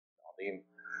الرجيم.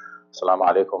 Assalamu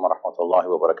alaikum wa rahmatullahi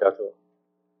wa barakatuh.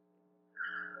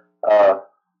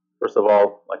 First of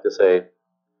all, I'd like to say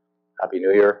Happy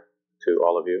New Year to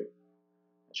all of you.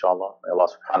 Inshallah, may Allah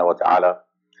subhanahu wa ta'ala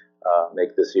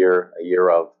make this year a year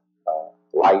of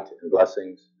light and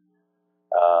blessings,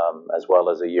 as well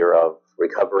as a year of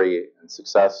recovery and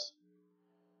success.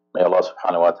 May Allah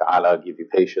subhanahu wa ta'ala give you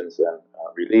patience and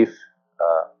relief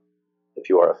if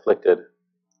you are afflicted.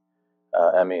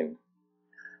 Ameen.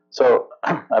 So,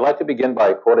 I'd like to begin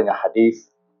by quoting a hadith.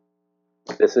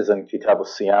 This is in Kitab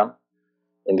al-Siyam,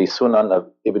 in the Sunan of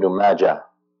Ibn Majah,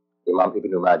 Imam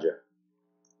Ibn Majah,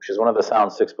 which is one of the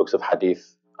sound 6 books of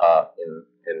hadith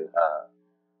in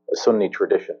the Sunni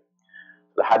tradition.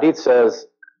 The hadith says,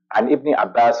 عن ابن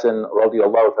عباس رضي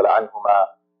الله تعالى عنهما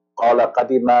قال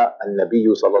قدم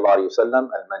النبي صلى الله عليه وسلم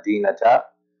المدينة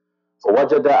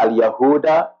فوجد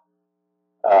اليهود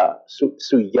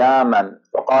سياما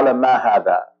فقال ما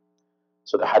هذا.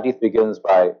 So the hadith begins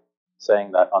by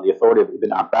saying that on the authority of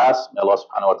Ibn Abbas, may Allah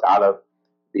subhanahu wa ta'ala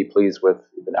be pleased with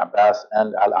Ibn Abbas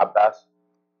and Al-Abbas,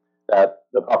 that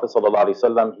the Prophet sallallahu alaihi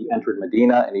wasallam, he entered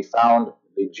Medina and he found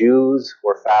the Jews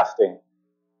were fasting.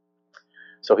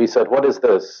 So he said, what is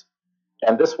this?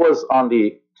 And this was on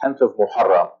the 10th of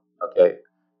Muharram, okay,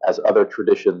 as other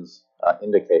traditions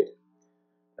indicate.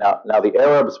 Now the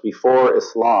Arabs before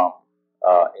Islam,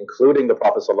 including the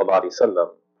Prophet sallallahu alaihi wasallam,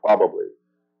 probably,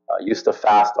 used to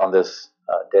fast on this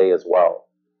day as well.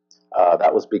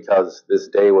 That was because this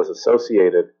day was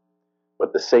associated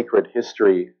with the sacred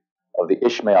history of the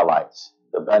Ishmaelites,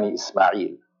 the Bani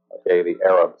Ismail, okay, the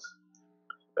Arabs.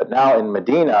 But now in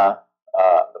Medina,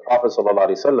 the Prophet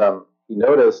ﷺ, he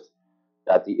noticed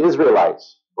that the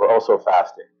Israelites were also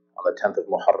fasting on the 10th of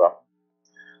Muharram.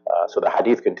 So the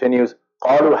hadith continues,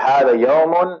 قالوا هذا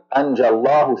يوم أنجى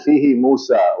الله فيه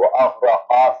موسى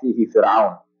وأغرق فيه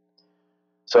فرعون.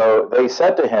 So they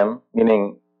said to him,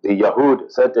 meaning the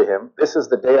Yahud said to him, this is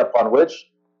the day upon which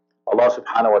Allah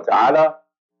subhanahu wa ta'ala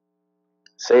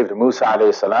saved Musa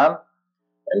alayhi salam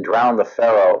and drowned the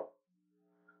Pharaoh.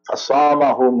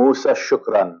 فَصَامَهُ مُوسَى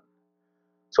شُكْرًا.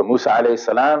 So Musa alayhi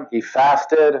salam, he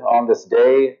fasted on this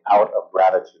day out of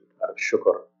gratitude, out of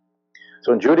shukr.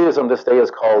 So in Judaism, this day is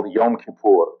called Yom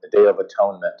Kippur, the Day of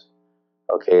Atonement.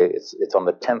 Okay, it's on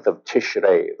the 10th of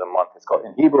Tishrei, the month. It's called,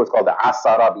 in Hebrew, it's called the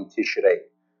Asara bi Tishrei.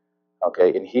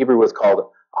 Okay, in Hebrew it's called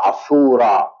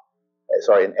Ashura.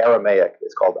 Sorry, in Aramaic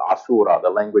it's called Ashura, the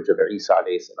language of Isa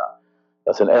alayhi salam.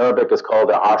 That's in Arabic it's called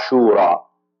the Ashura.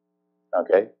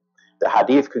 Okay, the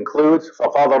hadith concludes,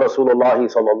 فَقَالَ رَسُولُ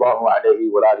اللَّهِ صَلَّى اللَّهُ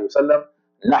عَلَيْهِ وَآلِهِ وَسَلَّمَ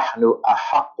نَحْنُ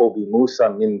أَحَقُّ بِمُوسَى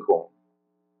مِنْكُمْ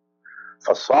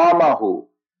فَصَامَهُ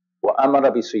وَأَمَرَ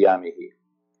بِصِيَامِهِ.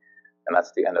 And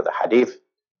that's the end of the hadith.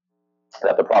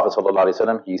 That the Prophet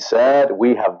ﷺ, he said,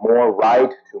 we have more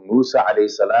right to Musa alayhi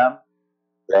salam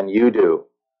than you do.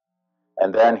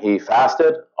 And then he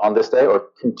fasted on this day,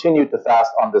 or continued to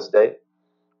fast on this day,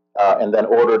 and then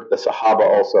ordered the Sahaba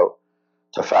also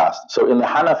to fast. So in the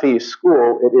Hanafi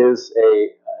school, it is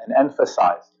an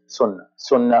emphasized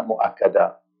sunnah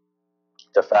mu'akkada,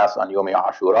 to fast on Yom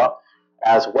Ashura,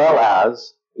 as well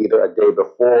as either a day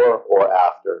before or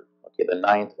after, okay, the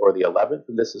 9th or the 11th,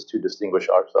 and this is to distinguish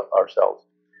ourselves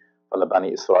from the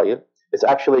Bani Israel. It's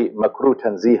actually makruh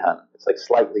tanzihan. It's like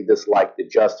slightly disliked to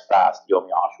just fast Yom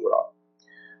Ashura.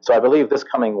 So I believe this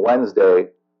coming Wednesday,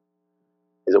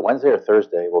 is it Wednesday or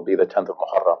Thursday, will be the 10th of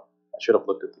Muharram. I should have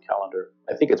looked at the calendar.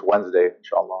 I think it's Wednesday,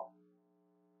 inshallah.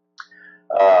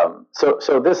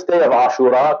 So this day of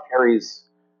Ashura carries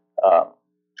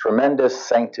tremendous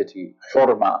sanctity,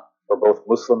 hurma, for both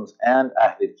Muslims and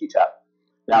Ahlul Kitab.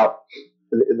 Now,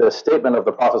 the statement of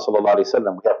the Prophet ﷺ,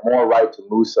 we have more right to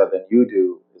Musa than you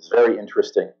do, is very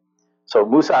interesting. So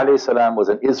Musa ﷺ was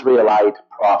an Israelite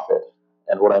prophet.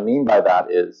 And what I mean by that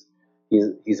is,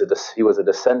 he was a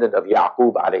descendant of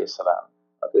Yaqub ﷺ.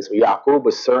 Okay, so Yaqub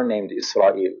was surnamed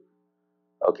Israel.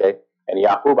 Okay, and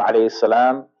Yaqub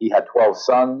ﷺ, he had 12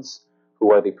 sons who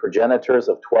were the progenitors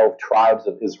of 12 tribes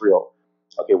of Israel.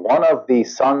 Okay, one of the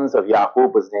sons of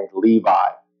Yaqub was named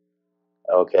Levi.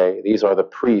 Okay, these are the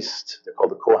priests. They're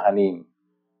called the Kohanim.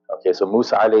 Okay, so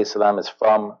Musa alayhi salam is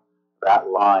from that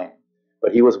line.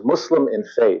 But he was Muslim in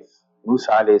faith.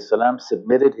 Musa alayhi salam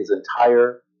submitted his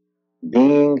entire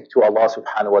being to Allah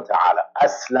subhanahu wa ta'ala.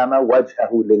 Aslama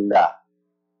wajhahu lillah.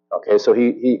 Okay, so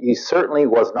he certainly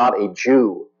was not a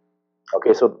Jew.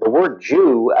 Okay, so the word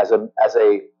Jew as a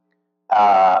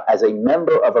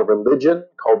member of a religion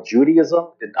called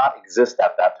Judaism did not exist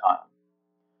at that time.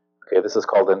 Okay, this is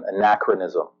called an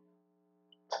anachronism.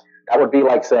 That would be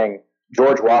like saying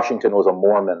George Washington was a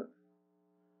Mormon,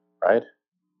 right?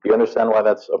 Do you understand why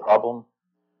that's a problem?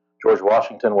 George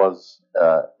Washington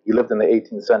he lived in the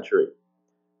 18th century,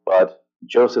 but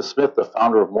Joseph Smith, the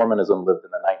founder of Mormonism, lived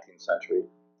in the 19th century.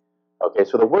 Okay,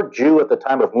 so the word Jew at the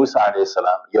time of Musa alayhi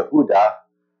salam, Yehuda,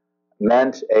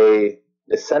 meant a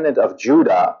descendant of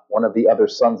Judah, one of the other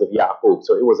sons of Yaqub.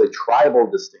 So it was a tribal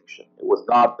distinction. It was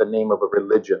not the name of a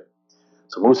religion.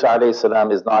 So Musa alayhi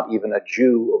salam is not even a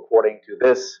Jew according to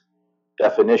this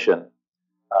definition,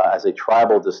 as a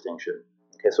tribal distinction.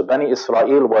 Okay, so Bani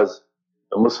Israel was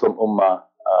the Muslim Ummah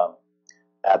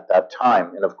at that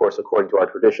time. And of course, according to our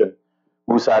tradition,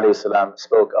 Musa alayhi salam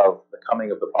spoke of the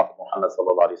coming of the Prophet Muhammad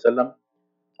sallallahu alayhi wasallam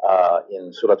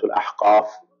in Surah Al-Ahqaf,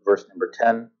 verse number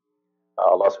 10.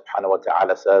 Allah subhanahu wa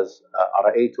ta'ala says,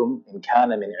 أَرَأَيْتُمْ إِنْ كَانَ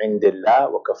مِنْ عِنْدِ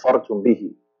اللَّهِ وَكَفَرْتُمْ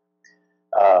بِهِ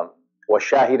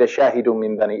وَشَاهِدَ شَاهِدٌ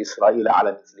مِنْ بَنِي إِسْرَائِيلَ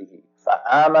عَلَى مِثْلِهِ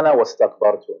فَآمَنَ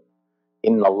وَاسْتَكْبَرْتُمْ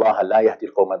إِنَّ اللَّهَ لَا يَهْدِي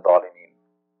الْقَوْمَ الظَّالِمِينَ.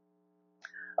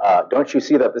 Don't you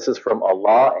see that this is from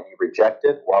Allah and you reject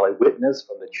it, while a witness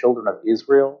from the children of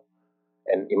Israel?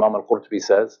 And Imam al-Qurtubi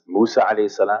says, Musa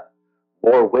alayhi salam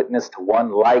bore witness to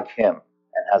one like him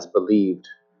and has believed,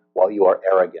 while you are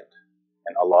arrogant.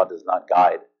 And Allah does not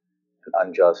guide an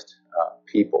unjust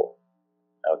people.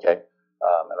 Okay?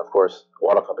 And of course,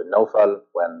 Waraq bin Nawfal,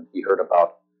 when he heard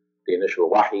about the initial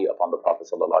wahi upon the Prophet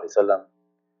sallallahu alaihi wasallam,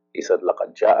 he said,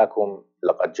 لَقَدْ جَاءَكَ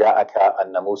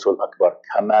النَّمُوسُ الْأَكْبَرُ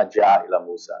كَمَا جَاءَ إِلَى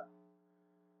مُوسَى.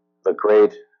 The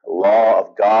great law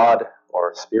of God,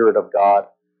 or spirit of God,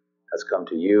 has come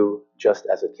to you just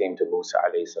as it came to Musa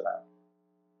alayhi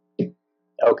salam.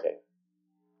 Okay.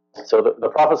 So the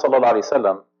Prophet sallallahu alaihi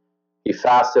wasallam, he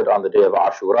fasted on the day of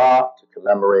Ashura to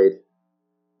commemorate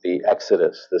the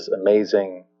Exodus, this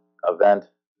amazing event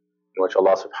in which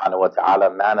Allah subhanahu wa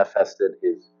ta'ala manifested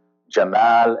His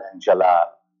Jamal and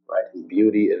Jalal, right, His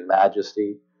beauty and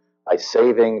majesty, by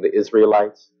saving the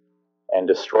Israelites and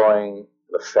destroying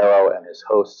the Pharaoh and his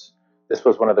hosts. This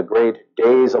was one of the great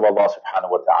days of Allah subhanahu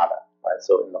wa ta'ala. Right?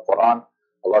 So in the Quran,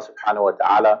 Allah subhanahu wa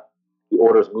ta'ala, He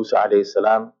orders Musa alayhi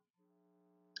salam,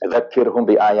 ذَكِّرْهُمْ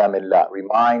بِآيَامِ اللَّهِ,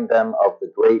 remind them of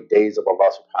the great days of Allah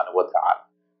subhanahu wa ta'ala.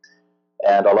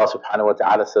 And Allah subhanahu wa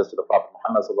ta'ala says to the Prophet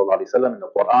Muhammad sallallahu alayhi wa sallam in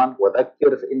the Quran,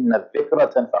 وَذَكِّرْ فَإِنَّ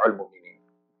الذِّكْرَ تَنْفَعُ الْمُؤْمِنِينَ.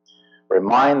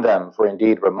 Remind them, for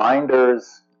indeed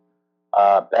reminders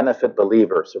benefit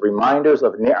believers. So reminders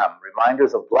of ni'am,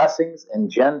 reminders of blessings,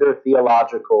 engender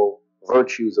theological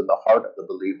virtues in the heart of the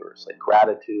believers, like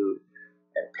gratitude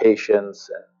and patience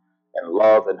and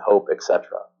love and hope, etc.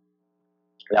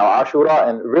 Now Ashura,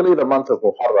 and really the month of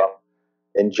Muharram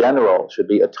in general, should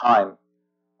be a time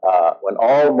when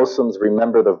all Muslims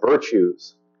remember the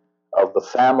virtues of the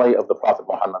family of the Prophet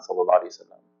Muhammad sallallahu alaihi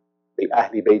wasallam, the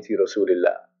Ahlul Bayt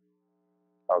Rasulillah.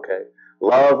 Okay,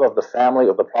 love of the family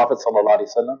of the Prophet sallallahu alaihi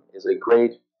wasallam is a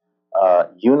great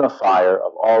unifier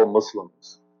of all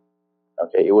Muslims.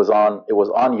 Okay, it was on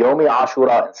Yomi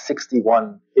Ashura in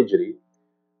 61 Hijri,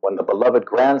 when the beloved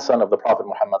grandson of the Prophet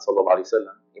Muhammad sallallahu alaihi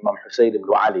wasallam, Imam Hussein ibn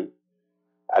Ali,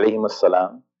 alayhim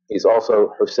as-salam, he's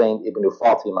also Hussein ibn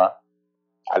Fatima,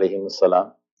 alayhim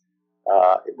as-salam.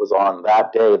 It was on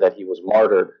that day that he was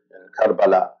martyred in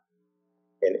Karbala,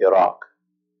 in Iraq.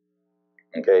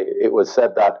 Okay, it was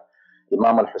said that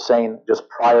Imam al-Hussein, just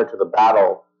prior to the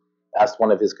battle, asked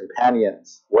one of his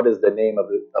companions, what is the name of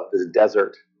this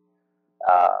desert?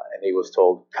 And he was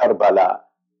told, Karbala.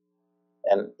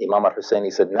 And Imam al-Hussein,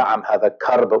 he said, Na'am hadha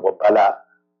karb wa bala.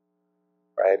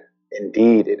 Right?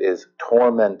 Indeed, it is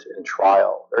torment and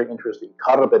trial. Very interesting.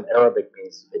 Karb in Arabic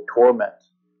means a torment,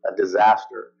 a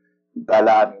disaster.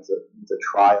 Bala means a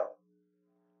trial.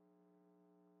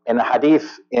 In a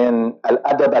hadith in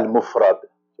Al-Adab al-Mufrad,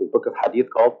 a book of hadith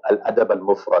called Al-Adab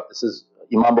al-Mufrad. This is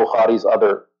Imam Bukhari's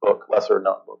other book, lesser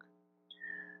known book.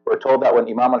 We're told that when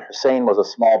Imam al-Hussein was a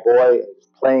small boy and was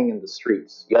playing in the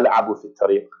streets, يَلْعَبُ فِي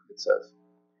الطَّرِيقِ, it says,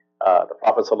 the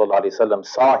Prophet ﷺ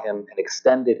saw him and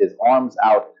extended his arms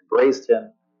out and embraced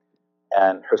him.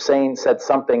 And Hussein said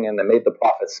something and it made the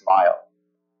Prophet smile.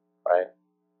 Right?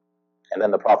 And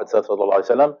then the Prophet said,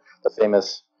 ﷺ, the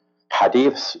famous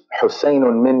hadith,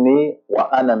 Husaynun minni wa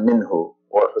ana minhu,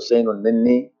 or Husaynun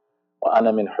minni wa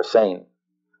ana min Husayn.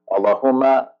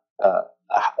 Allahumma,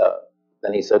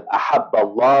 then he said, Ahabba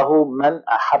Allahu man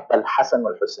ahabba al-Hasan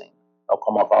wal-Husayn.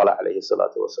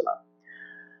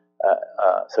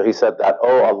 So he said that,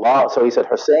 oh Allah, so he said,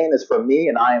 Hussein is from me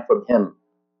and I am from him.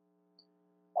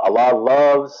 Allah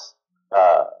loves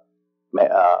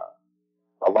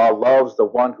the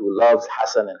one who loves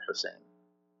Hassan and Hussein.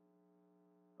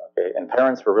 Okay, and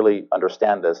parents will really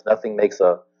understand this. Nothing makes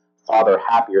a father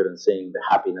happier than seeing the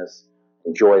happiness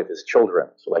and joy of his children.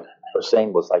 So like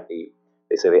Hussein was like they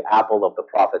say the apple of the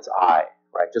Prophet's eye,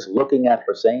 right? Just looking at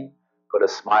Hussein put a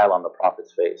smile on the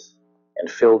Prophet's face and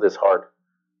filled his heart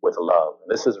with love.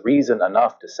 And this is reason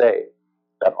enough to say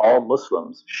that all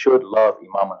Muslims should love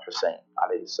Imam al-Hussein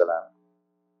alayhi salam.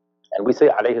 And we say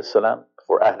alayhi salam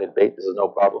for Ahlul Bayt. This is no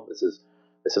problem. This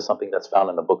is something that's found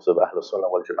in the books of Ahlul Sunnah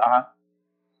wal Jama'ah.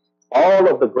 All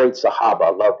of the great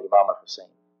Sahaba loved Imam al-Hussein.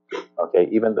 Okay,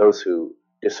 even those who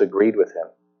disagreed with him.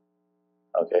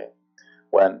 Okay,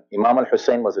 when Imam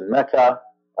al-Hussein was in Mecca,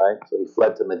 right? So he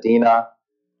fled to Medina.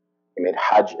 He made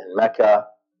Hajj in Mecca,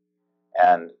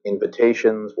 and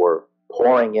invitations were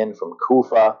pouring in from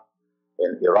Kufa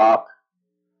in Iraq.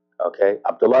 Okay,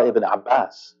 Abdullah ibn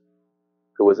Abbas,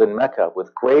 who was in Mecca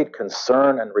with great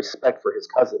concern and respect for his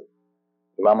cousin,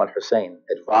 Imam al-Hussein,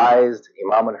 advised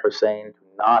Imam al-Hussein to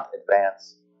not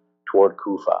advance toward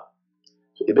Kufa.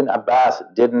 So Ibn Abbas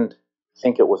didn't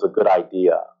think it was a good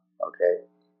idea, okay?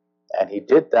 And he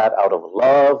did that out of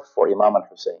love for Imam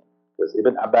al-Hussein, because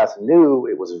Ibn Abbas knew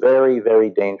it was very, very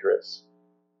dangerous.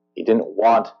 He didn't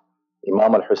want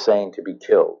Imam al-Hussein to be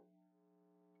killed.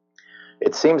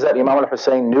 It seems that Imam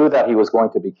al-Hussein knew that he was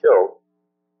going to be killed,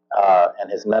 and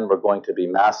his men were going to be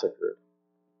massacred.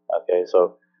 Okay,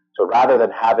 so rather than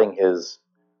having his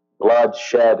blood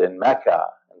shed in Mecca,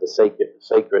 in the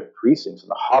sacred precincts, in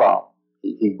the Haram,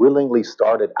 he willingly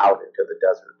started out into the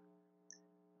desert.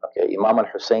 Okay, Imam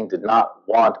al-Hussein did not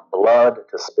want blood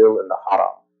to spill in the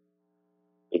Haram,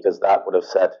 because that would have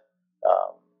set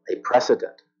a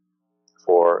precedent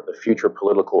for the future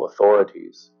political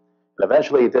authorities. And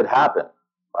eventually it did happen,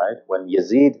 right? When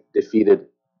Yazid defeated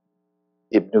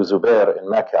Ibn Zubair in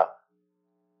Mecca,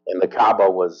 and the Kaaba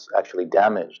was actually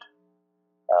damaged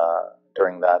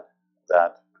during that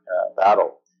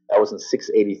battle. That was in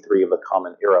 683 of the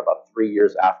Common Era, about 3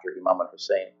 years after Imam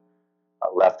al-Hussein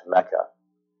left Mecca.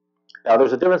 Now,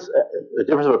 there's a difference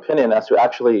of opinion as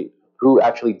to who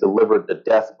actually delivered the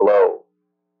death blow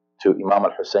to Imam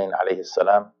al-Hussein alayhi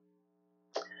salam.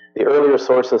 The earlier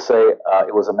sources say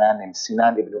it was a man named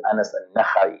Sinan ibn Anas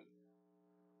al-Nakhai.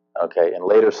 Okay, and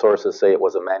later sources say it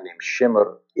was a man named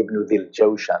Shimr ibn Dhil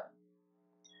Jawshan.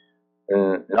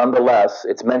 Nonetheless,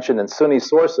 it's mentioned in Sunni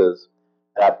sources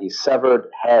that the severed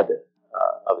head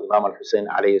of Imam al-Hussein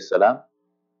alayhi salam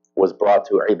was brought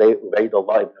to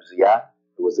Ubaydullah ibn Ziyad,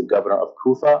 who was the governor of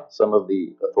Kufa. Some of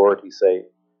the authorities say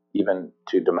even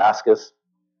to Damascus,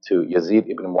 to Yazid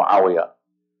ibn Muawiyah.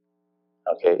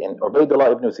 Okay, and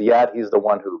Ubaydullah ibn Ziyad, he's the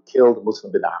one who killed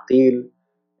Muslim bin Aqil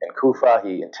in Kufa.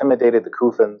 He intimidated the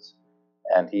Kufans,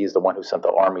 and he's the one who sent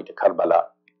the army to Karbala.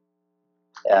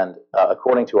 And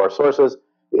according to our sources,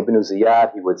 Ibn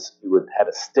Ziyad, he would had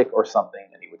a stick or something,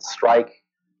 and he would strike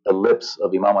the lips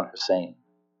of Imam al-Hussein,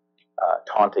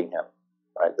 taunting him,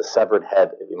 right? The severed head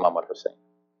of Imam al-Hussein.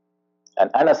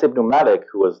 And Anas ibn Malik,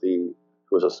 who was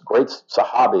a great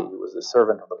Sahabi, who was the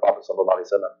servant of the Prophet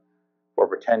ﷺ for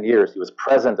over 10 years, he was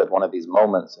present at one of these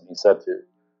moments, and he said to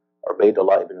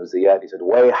Ubaydullah ibn Ziyad, he said,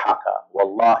 "Wayhaka,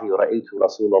 wallahi ra'aytu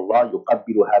Rasulullah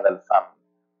yuqabbilu hadha al-fam."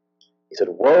 He said,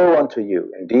 "Woe unto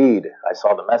you! Indeed, I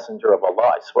saw the Messenger of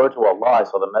Allah. I swear to Allah, I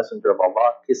saw the Messenger of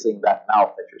Allah kissing that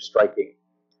mouth that you're striking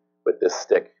with this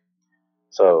stick."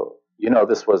 So,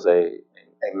 this was a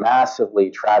massively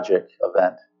tragic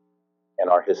event in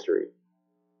our history.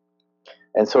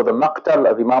 And so the maqtal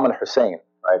of Imam al-Hussein,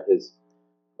 right,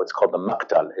 what's called the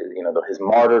maqtal, his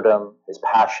martyrdom, his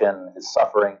passion, his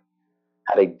suffering,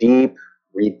 had a deep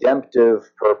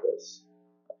redemptive purpose.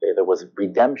 Okay, there was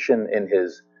redemption in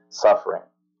his suffering.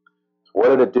 So what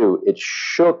did it do? It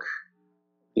shook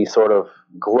the sort of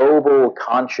global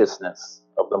consciousness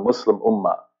of the Muslim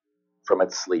ummah from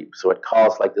its sleep. So it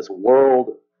caused like this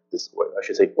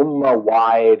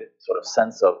ummah-wide sort of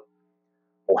sense of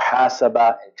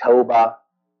muhasaba and tawbah.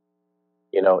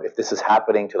 If this is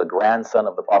happening to the grandson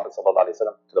of the Prophet ﷺ,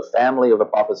 to the family of the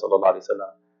Prophet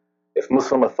ﷺ, if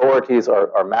Muslim authorities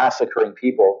are massacring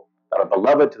people that are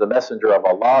beloved to the Messenger of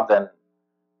Allah, then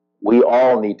we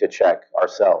all need to check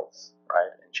ourselves,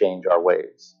 right, and change our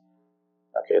ways.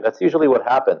 Okay, that's usually what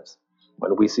happens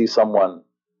when we see someone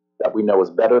that we know is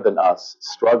better than us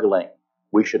struggling.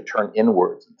 We should turn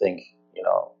inwards and think,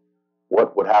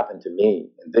 what would happen to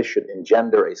me? And this should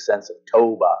engender a sense of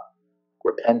tawbah,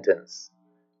 repentance,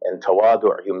 and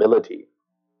tawadu', humility.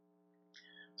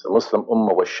 So the Muslim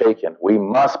ummah was shaken. We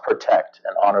must protect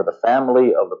and honor the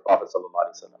family of the Prophet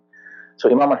ﷺ. So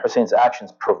Imam al-Hussein's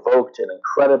actions provoked an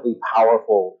incredibly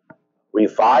powerful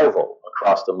revival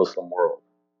across the Muslim world.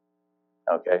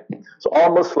 Okay, so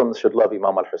all Muslims should love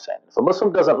Imam al-Hussein. If a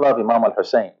Muslim doesn't love Imam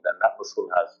al-Hussein, then that Muslim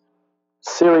has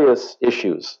serious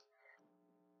issues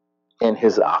in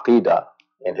his aqidah,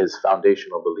 in his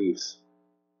foundational beliefs.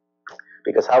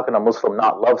 Because how can a Muslim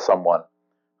not love someone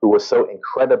who was so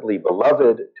incredibly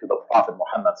beloved to the Prophet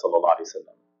Muhammad sallallahu alaihi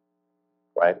wasallam.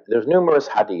 Right? There's numerous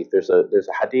hadith. There's a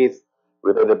hadith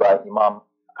related by Imam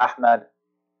Ahmad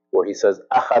where he says,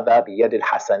 أخذ بيد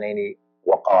الحسنين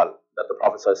وقال, that the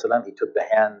Prophet sallallahu alaihi wasallam, he took the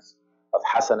hands of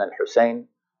Hassan and Hussein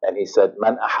and he said,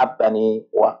 من أحبني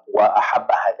وأحب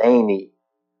هذين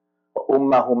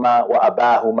وأمهما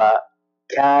وأباهما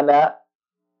كان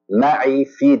معي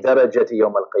في درجة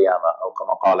يوم القيامة أو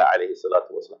كما قال عليه الصلاة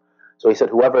والسلام. So he said,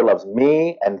 whoever loves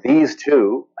me and these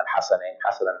two, and Hassan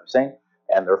and Hussein,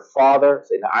 and their father,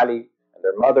 Sayyidina Ali, and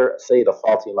their mother, Sayyidah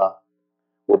Fatima,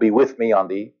 will be with me on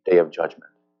the Day of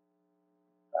Judgment.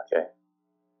 Okay?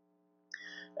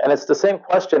 And it's the same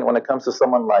question when it comes to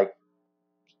someone like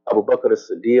Abu Bakr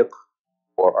as-Siddiq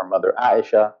or our mother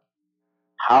Aisha.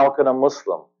 How can a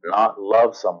Muslim not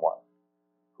love someone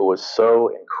who was so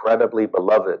incredibly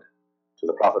beloved to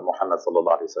the Prophet Muhammad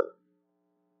sallallahu alaihi wasallam?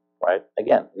 Right?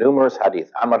 Again, numerous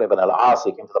hadith. Amr ibn al-As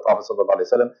came to the Prophet sallallahu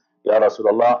alaihi wasallam, Ya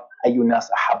Rasulullah, ayu nas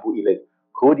ahabbu ilayk?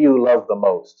 Who do you love the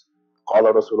most?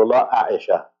 Qala Rasulullah,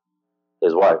 Aisha,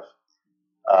 his wife.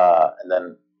 And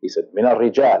then he said, min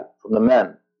al-rijal, from the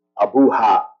men,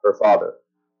 Abuha, her father.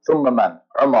 Thumma man,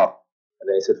 Umar. And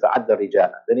then he said, fa'adda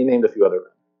rijal. Then he named a few other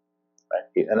men.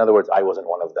 Right? In other words, I wasn't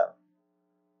one of them.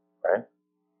 Right?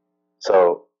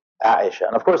 So, Aisha.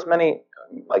 And of course, many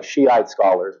like Shiite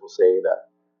scholars will say that,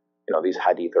 you know, these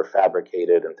hadith are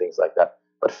fabricated and things like that.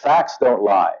 But facts don't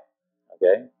lie.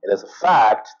 Okay? It is a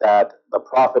fact that the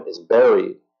Prophet is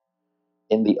buried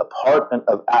in the apartment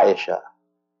of Aisha,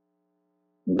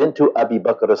 bintu Abi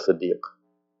Bakr as-Siddiq.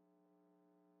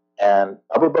 And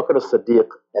Abu Bakr as-Siddiq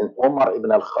and Umar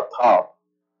ibn al-Khattab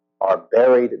are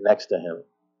buried next to him.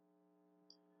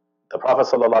 The Prophet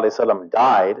ﷺ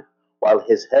died while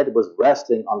his head was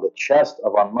resting on the chest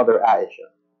of our mother Aisha,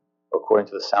 according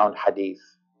to the sound hadith.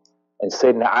 And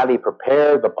Sayyidina Ali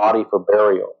prepared the body for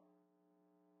burial.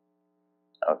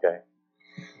 Okay.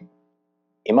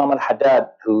 Imam al-Haddad,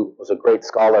 who was a great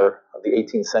scholar of the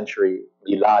 18th century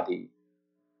Miladi,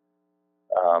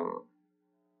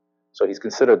 so he's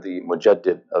considered the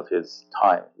mujaddid of his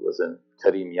time. He was in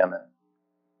Karim, Yemen.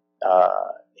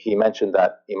 He mentioned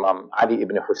that Imam Ali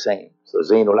ibn Hussein, so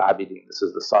Zainul Abidin, this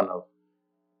is the son of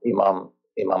Imam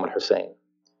al-Hussein.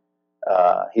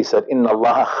 He said, Inna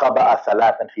Allah khaba'a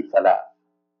thalathan fi thalath.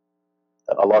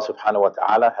 That Allah subhanahu wa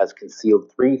ta'ala has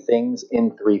concealed three things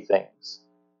in three things.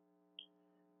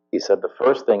 He said the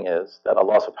first thing is that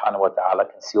Allah subhanahu wa ta'ala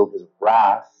concealed his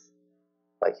wrath,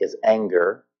 like his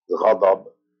anger, ghadab,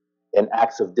 in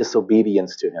acts of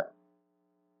disobedience to him.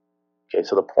 Okay,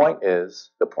 so the point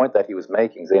that he was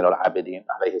making, Zainul Abidin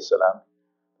alayhi salam,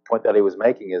 the point that he was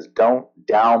making is don't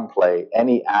downplay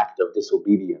any act of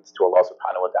disobedience to Allah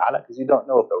subhanahu wa ta'ala, because you don't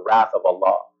know if the wrath of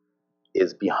Allah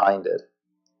is behind it.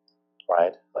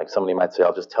 Right? Like somebody might say,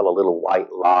 I'll just tell a little white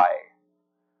lie.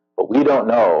 But we don't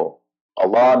know.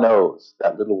 Allah knows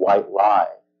that little white lie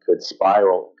could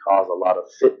spiral and cause a lot of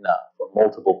fitna for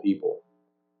multiple people.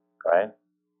 Right?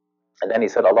 And then he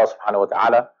said Allah subhanahu wa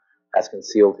ta'ala has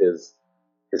concealed his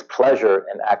pleasure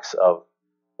in acts of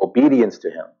obedience to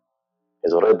him,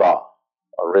 his rida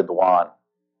or ridwan.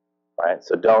 Right?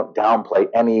 So don't downplay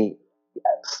any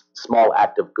small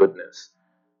act of goodness.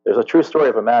 There's a true story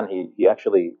of a man,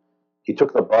 he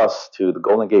took the bus to the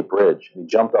Golden Gate Bridge and he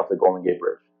jumped off the Golden Gate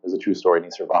Bridge. There's a true story and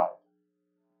he survived.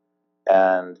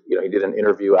 And he did an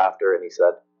interview after and he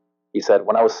said,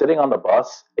 when I was sitting on the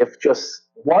bus, if just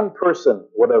one person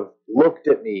would have looked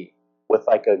at me with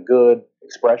like a good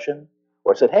expression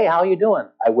or said, hey, how are you doing?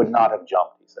 I would not have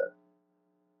jumped, he said.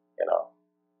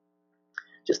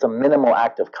 Just a minimal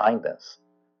act of kindness.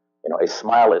 A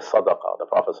smile is sadaqah. The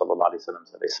Prophet ﷺ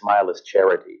said, a smile is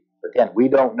charity. Again, we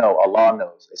don't know. Allah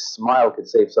knows. A smile could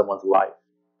save someone's life.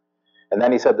 And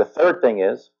then he said the third thing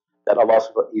is that Allah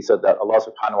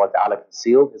subhanahu wa ta'ala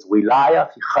concealed his wilaya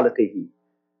fi khalqihi.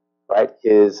 Right?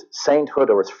 His sainthood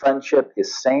or his friendship,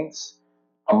 his saints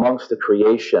amongst the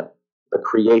creation. The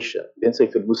creation. He didn't say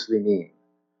fil muslimin.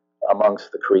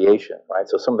 Amongst the creation. Right?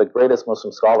 So some of the greatest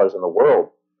Muslim scholars in the world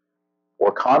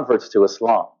were converts to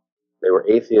Islam. They were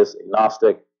atheists,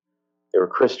 agnostic, they were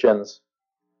Christians,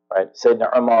 right?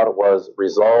 Sayyidina Umar was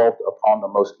resolved upon the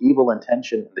most evil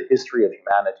intention in the history of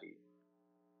humanity,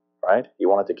 right? He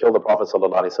wanted to kill the Prophet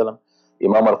ﷺ.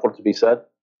 Imam al-Qurtubi said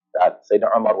that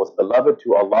Sayyidina Umar was beloved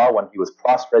to Allah when he was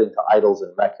prostrating to idols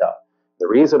in Mecca. The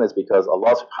reason is because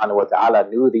Allah subhanahu wa ta'ala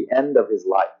knew the end of his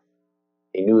life.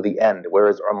 He knew the end. Where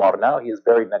is Umar now? He is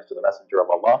buried next to the Messenger of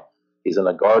Allah. He's in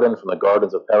a garden from the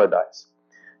gardens of paradise.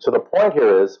 So the point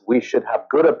here is we should have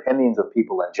good opinions of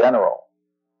people in general,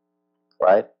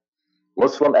 right?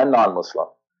 Muslim and non-Muslim.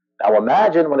 Now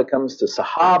imagine when it comes to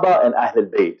Sahaba and Ahlul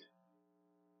Bayt,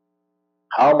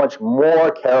 how much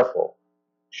more careful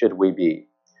should we be,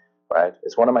 right?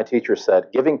 As one of my teachers said,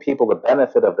 giving people the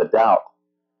benefit of the doubt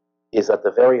is at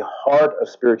the very heart of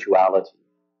spirituality,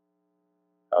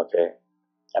 okay?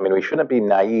 I mean, we shouldn't be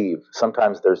naive.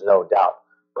 Sometimes there's no doubt.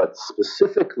 But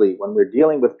specifically, when we're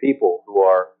dealing with people who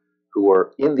are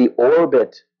in the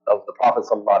orbit of the Prophet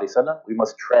ﷺ, we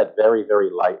must tread very, very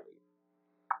lightly.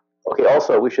 Okay,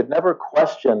 also, we should never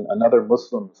question another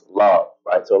Muslim's love,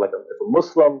 right? So like if a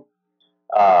Muslim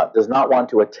does not want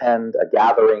to attend a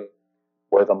gathering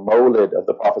where the Mawlid of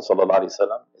the Prophet ﷺ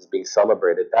is being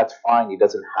celebrated, that's fine, he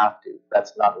doesn't have to.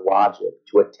 That's not wajib.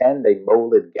 To attend a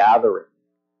Mawlid gathering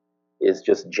is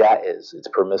just jaiz, it's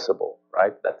permissible,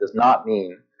 right? That does not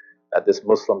mean that this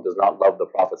Muslim does not love the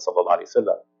Prophet ﷺ.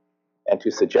 And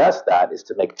to suggest that is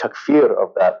to make takfir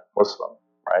of that Muslim,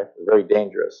 right? It's very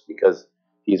dangerous because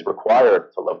he's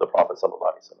required to love the Prophet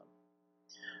ﷺ.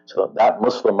 So that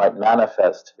Muslim might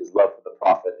manifest his love for the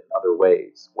Prophet in other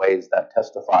ways, ways that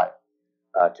testify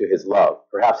to his love.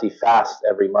 Perhaps he fasts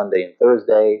every Monday and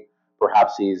Thursday.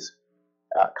 Perhaps he's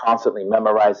constantly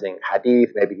memorizing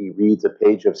hadith. Maybe he reads a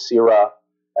page of seerah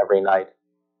every night.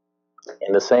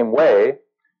 In the same way,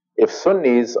 if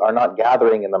Sunnis are not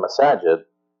gathering in the masajid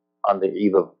on the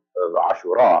eve of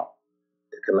Ashura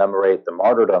to commemorate the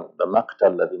martyrdom, the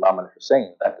maqtal of Imam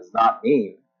al-Hussein, that does not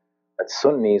mean that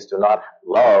Sunnis do not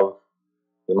love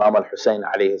Imam al-Hussein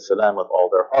alayhi salam with all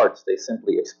their hearts. They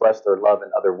simply express their love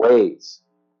in other ways.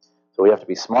 So we have to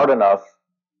be smart enough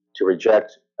to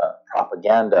reject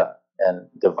propaganda and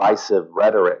divisive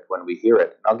rhetoric when we hear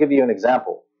it. I'll give you an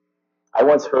example. I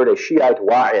once heard a Shiite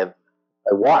wa'id.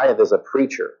 A wa'id is a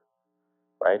preacher,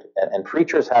 right? And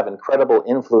preachers have incredible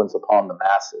influence upon the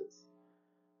masses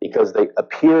because they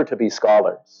appear to be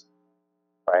scholars,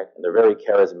 right? And they're very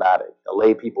charismatic. The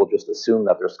lay people just assume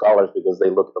that they're scholars because they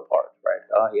look the part,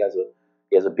 right?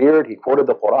 He has a beard, he quoted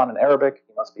the Quran in Arabic,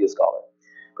 he must be a scholar.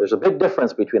 But there's a big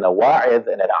difference between a wa'id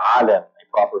and an alim, a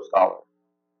proper scholar,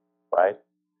 right?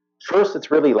 First, it's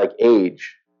really like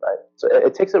age, right? So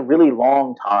it takes a really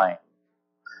long time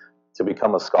to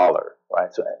become a scholar,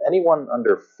 right? So anyone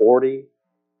under 40,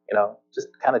 just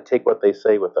kind of take what they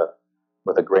say with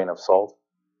a grain of salt.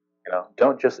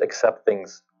 Don't just accept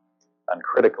things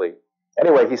uncritically.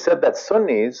 Anyway, he said that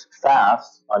Sunnis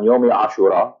fast on Yomi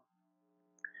Ashura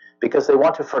because they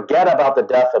want to forget about the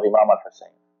death of Imam al-Hussein,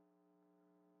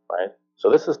 right?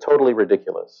 So this is totally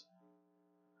ridiculous.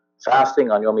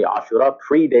 Fasting on Yomi Ashura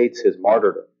predates his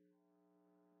martyrdom.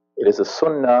 It is a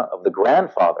sunnah of the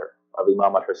grandfather of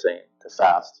Imam al-Hussein to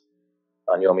fast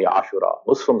on Yomi Ashura.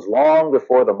 Muslims long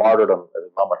before the martyrdom of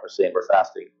Imam al-Hussein were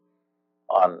fasting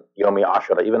on Yomi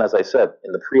Ashura. Even as I said,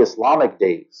 in the pre-Islamic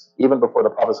days, even before the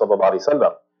Prophet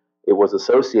ﷺ, it was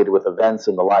associated with events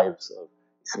in the lives of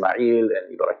Ismail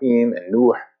and Ibrahim and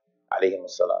Nuh alayhi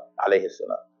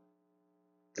salam.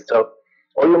 So,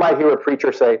 or you might hear a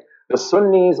preacher say, the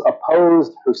Sunnis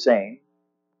opposed Hussein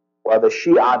while the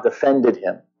Shia defended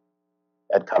him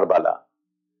at Karbala,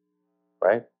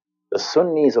 right? The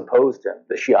Sunnis opposed him,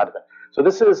 the Shia defended him. So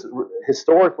this is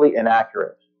historically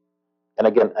inaccurate. And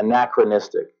again,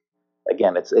 anachronistic.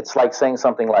 Again, it's like saying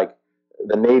something like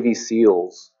the Navy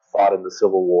SEALs fought in the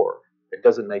Civil War. It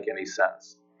doesn't make any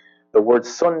sense. The word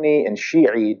Sunni and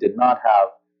Shi'i did not have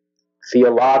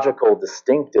theological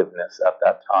distinctiveness at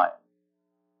that time.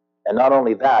 And not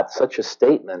only that, such a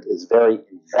statement is very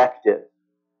invective,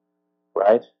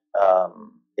 right?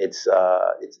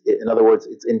 In other words,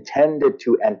 it's intended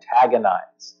to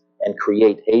antagonize and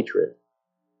create hatred,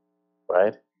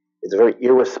 right? It's a very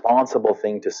irresponsible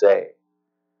thing to say.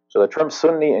 So the term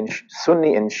Sunni and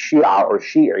Shia or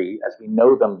Shi'i, as we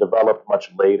know them, developed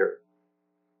much later.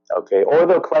 Okay, or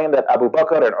they'll claim that Abu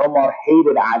Bakr and Umar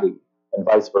hated Ali, and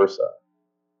vice versa.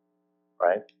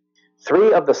 Right?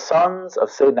 3 of the sons of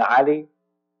Sayyidina Ali,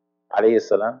 alayhi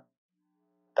salam,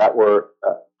 that were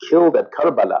killed at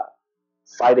Karbala,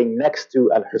 fighting next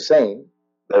to Al-Hussein,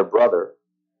 their brother,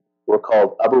 were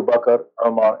called Abu Bakr,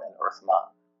 Umar, and Uthman.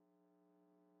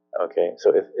 Okay,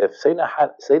 so if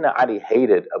Sayyidina Ali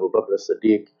hated Abu Bakr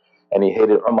as-Siddiq, and he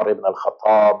hated Umar ibn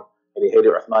al-Khattab, and he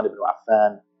hated Uthman ibn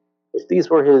Affan, if these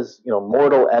were his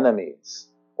mortal enemies,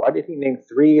 why did he name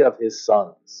 3 of his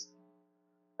sons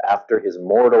after his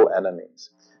mortal enemies?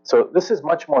 So this is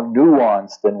much more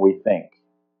nuanced than we think,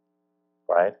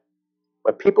 right?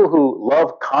 But people who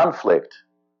love conflict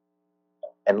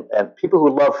and people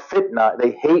who love fitna,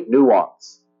 they hate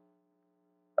nuance.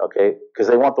 Okay, because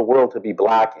they want the world to be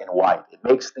black and white. It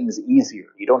makes things easier.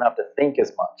 You don't have to think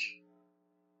as much,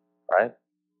 right?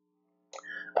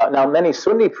 Now, many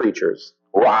Sunni preachers,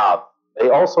 Wa'ad, they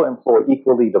also employ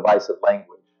equally divisive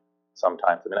language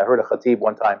sometimes. I mean, I heard a khatib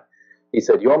one time, he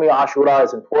said, Yomi Ashura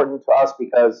is important to us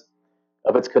because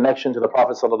of its connection to the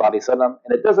Prophet ﷺ, and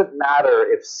it doesn't matter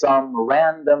if some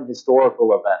random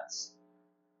historical events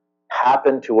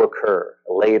happen to occur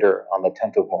later on the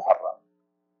 10th of Muharram,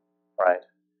 right?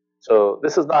 So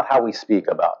this is not how we speak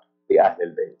about the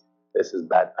Ahlul Bayt. This is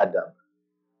bad adab,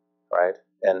 right?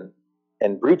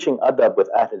 And breaching adab with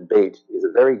Ahlul Bayt is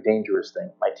a very dangerous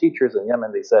thing. My teachers in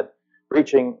Yemen, they said,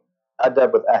 breaching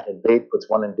adab with Ahlul Bayt puts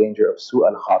one in danger of su'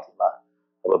 al-khatimah,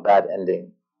 of a bad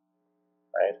ending,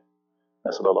 right?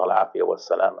 Nasallallahu al-afiyah wa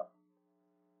salama.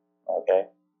 Okay?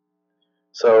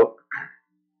 So,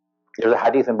 there's a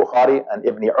hadith in Bukhari and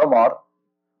Ibn Umar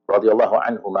radiallahu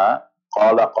anhuma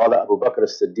قال أبو بكر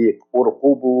الصديق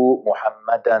أرقبوا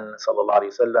محمدا صلى الله عليه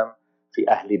وسلم في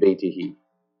أهل بيته.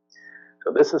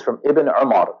 So this is from Ibn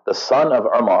Umar, the son of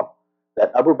Umar,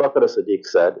 that Abu Bakr as-Siddiq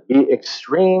said, be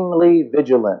extremely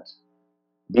vigilant,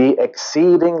 be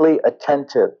exceedingly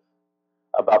attentive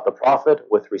about the Prophet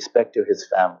with respect to his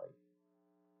family.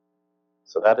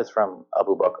 So that is from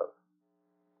Abu Bakr.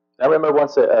 I remember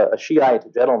once a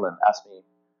Shiite gentleman asked me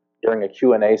during a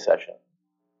Q&A session,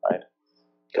 right?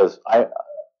 Because I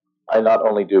not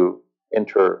only do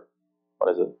interfaith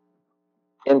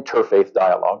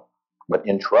dialogue, but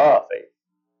intra-faith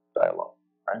dialogue,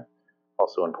 right?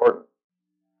 Also important.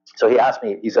 So he asked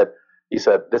me, he said,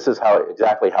 this is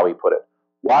exactly how he put it.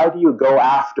 Why do you go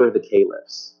after the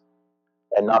caliphs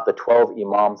and not the 12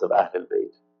 imams of Ahlul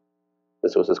Bayt?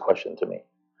 This was his question to me.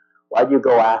 Why do you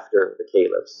go after the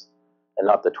caliphs and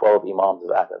not the 12 imams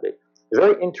of Ahlul Bayt? A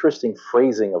very interesting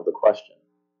phrasing of the question.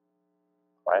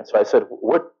 Right? So I said,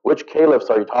 which caliphs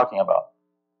are you talking about?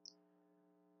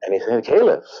 And he said,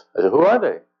 caliphs. I said, who are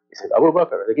they? He said, Abu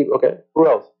Bakr. I said, okay, who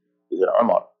else? He said,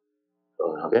 Umar.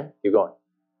 Okay, keep going.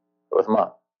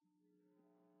 Uthman.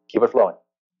 Keep it flowing.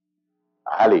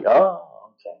 Ali.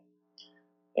 Oh, okay.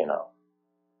 You know.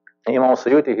 Imam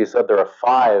Suyuti, he said there are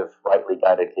 5 rightly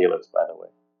guided caliphs, by the way.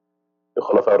 The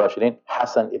Khulafa al-Rashidin,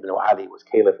 Hassan ibn Ali was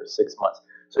caliph for 6 months.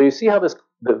 So you see how the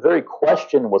very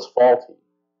question was faulty,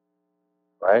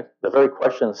 right? The very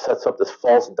question sets up this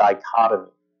false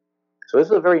dichotomy. So this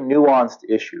is a very nuanced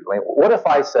issue. I mean, what if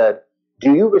I said,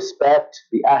 do you respect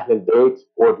the Ahlul Bayt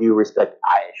or do you respect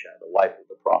Aisha, the wife of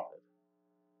the Prophet?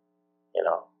 You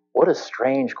know, what a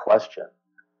strange question.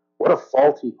 What a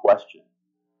faulty question.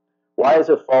 Why is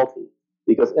it faulty?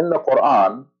 Because in the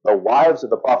Quran, the wives of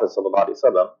the Prophet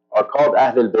ﷺ are called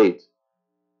Ahlul Bayt.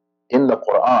 In the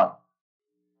Quran.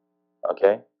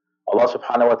 Okay? Allah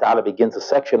subhanahu wa ta'ala begins a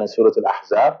section in Surah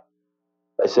Al-Ahzab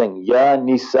by saying, Ya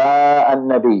Nisa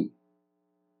an-Nabi.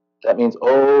 That means,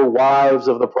 oh wives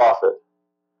of the Prophet.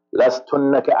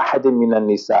 Lastunna ka ahadin min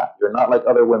an-nisa. You're not like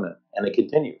other women. And it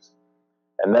continues.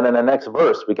 And then in the next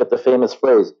verse, we get the famous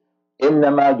phrase,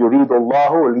 إنما يريد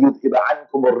الله ليذهب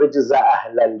عنكم الرجز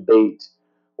أهل البيت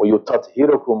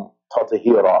ويطهركم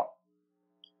تطهيرا.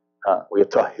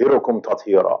 ويطهركم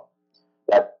تطهيرا.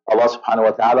 That Allah subhanahu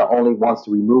wa ta'ala only wants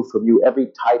to remove from you every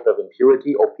type of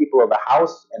impurity, O people of the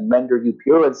house, and render you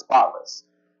pure and spotless.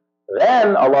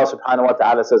 Then Allah subhanahu wa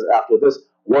ta'ala says after this,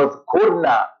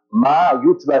 وَاذْكُرْنَا مَا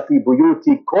يُتْلَى فِي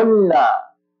بُيُوتِكُنَّ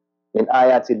مِنْ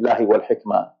آيَاتِ اللَّهِ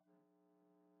وَالْحِكْمَةِ.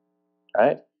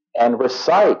 Right? And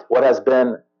recite what has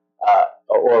been,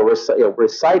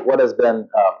 recite what has been,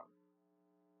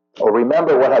 or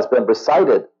remember what has been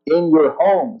recited in your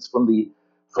homes from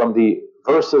the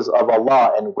verses of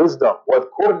Allah and wisdom.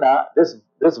 وَاذْكُرْنَا,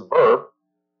 this verb,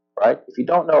 right? If you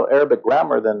don't know Arabic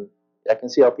grammar, then I can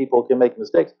see how people can make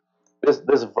mistakes.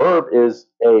 This verb is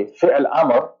a fi'l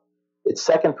amr. It's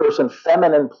second person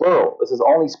feminine plural. This is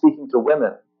only speaking to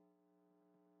women.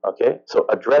 Okay, so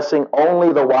addressing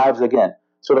only the wives again.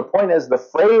 So the point is, the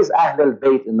phrase Ahlul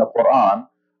Bayt in the Quran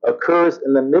occurs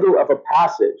in the middle of a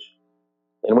passage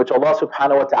in which Allah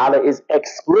subhanahu wa ta'ala is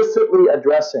explicitly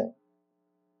addressing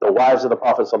the wives of the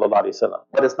Prophet sallallahu alaihi wasallam.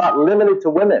 But it's not limited to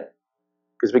women.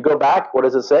 Because we go back, what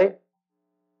does it say?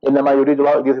 إِنَّمَا يُرِيدُ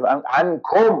اللَّهُ لِيُذْهِبَ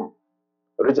عَنْكُمْ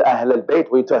رِجْءَ أَهْلَ الْبَيْتِ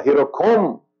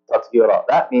وَيُطَهِّرَكُمْ تَطْهِيرًا.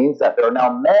 That means that there are now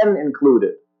men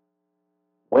included.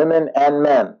 Women and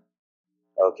men.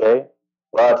 Okay?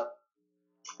 But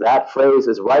that phrase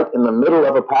is right in the middle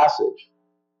of a passage.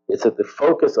 It's at the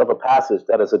focus of a passage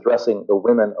that is addressing the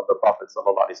women of the Prophet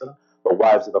ﷺ, the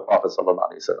wives of the Prophet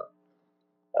ﷺ.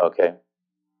 Okay?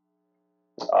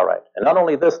 Alright. And not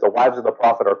only this, the wives of the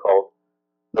Prophet are called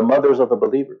the mothers of the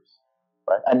believers.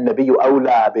 Right? النبي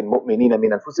أولى بالمؤمنين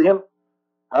من أنفسهم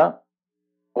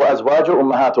وأزواج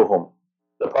أمهاتهم.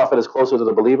 The Prophet is closer to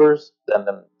the believers than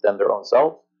their own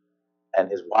selves, and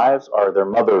his wives are their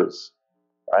mothers.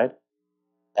 Right?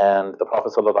 And the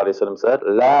Prophet ﷺ said,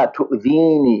 لا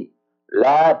تؤذيني,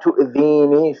 لا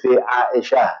تؤذيني في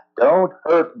عائشة. Don't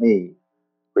hurt me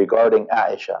regarding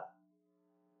Aisha.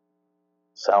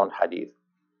 Sound hadith.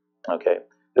 Okay.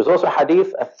 There's also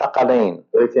hadith al-thaqalain,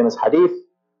 very famous hadith,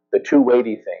 the two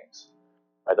weighty things.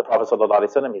 Right? The Prophet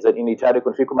ﷺ, he said, إِنِّي تَارِكٌ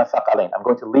فِيكُمْ الثَّقَلَيْن. I'm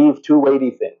going to leave two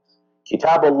weighty things.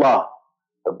 Kitab Allah,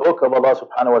 the book of Allah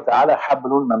subhanahu wa ta'ala,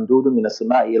 حَبْلٌ مَمْدُودٌ مِنَ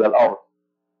السَّمَاءِ إِلَى الْأَرْضِ.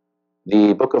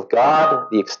 The book of God,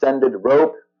 the extended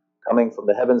rope coming from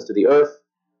the heavens to the earth.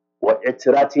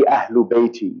 وَإِتْرَةِ أَهْلُ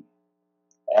بَيْتِي.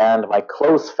 And my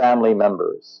close family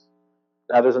members.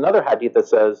 Now there's another hadith that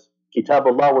says, Kitab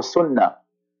Allah was sunnah.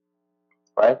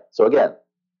 Right? So again,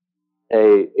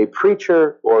 a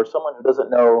preacher or someone who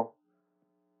doesn't know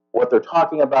what they're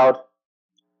talking about,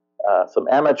 some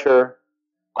amateur,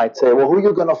 might say, well, who are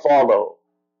you going to follow?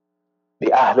 The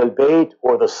Ahlul Bayt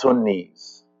or the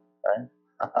Sunnis? Right?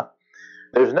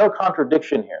 There's no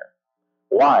contradiction here.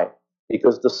 Why?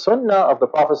 Because the Sunnah of the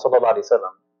Prophet ﷺ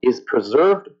is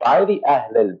preserved by the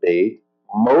Ahlul Bayt,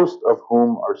 most of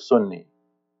whom are Sunni.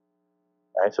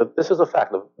 Right? So this is a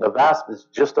fact. The vast is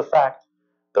just a fact.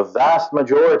 The vast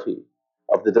majority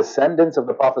of the descendants of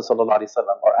the Prophet ﷺ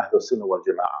are Ahlul Sunnah wal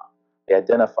Jama'ah. They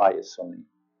identify as Sunni.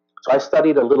 So I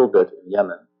studied a little bit in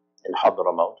Yemen, in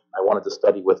Hadramaut. I wanted to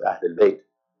study with Ahlul Bayt.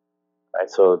 Right?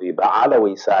 So the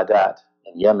Ba'alawi Sadat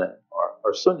in Yemen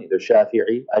are Sunni. They're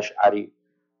Shafi'i, Ash'ari.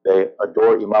 They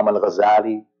adore Imam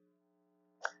al-Ghazali.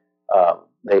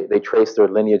 They trace their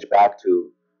lineage back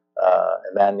to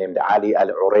a man named Ali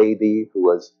al-Uraydi, who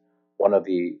was one of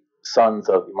the sons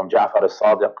of Imam Ja'far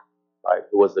al-Sadiq, right,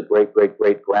 who was the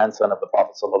great-great-great-grandson of the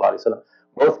Prophet ﷺ.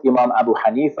 Both Imam Abu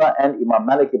Hanifa and Imam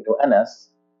Malik ibn Anas,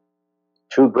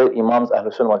 two great Imams,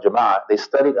 Ahlul Sunnah wal Jama'ah, they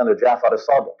studied under Ja'far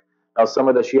al-Sadiq. Now some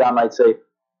of the Shia might say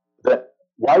that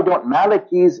why don't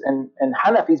Malikis and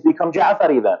Hanafis become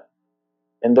Ja'fari then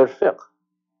in their fiqh?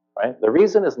 Right? The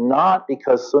reason is not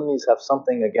because Sunnis have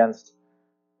something against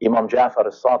Imam Ja'far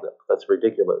al-Sadiq. That's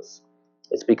ridiculous.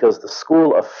 It's because the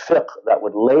school of fiqh that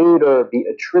would later be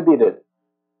attributed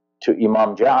to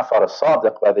Imam Ja'far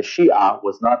al-Sadiq by the Shia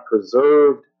was not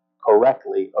preserved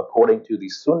correctly according to the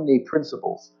Sunni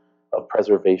principles of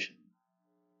preservation.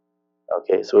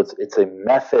 Okay, so it's a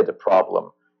method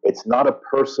problem. It's not a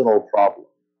personal problem.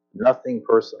 Nothing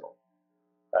personal.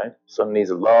 Right? Sunnis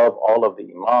love all of the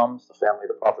Imams, the family of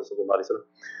the Prophet ﷺ.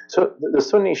 So the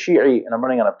Sunni Shi'i, and I'm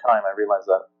running out of time, I realize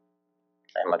that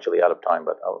I'm actually out of time,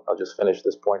 but I'll just finish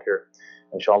this point here,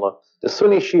 inshallah. The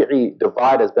Sunni Shi'i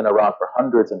divide has been around for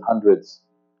hundreds and hundreds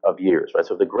of years, right?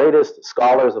 So the greatest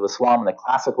scholars of Islam in the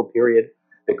classical period,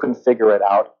 they couldn't figure it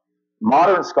out.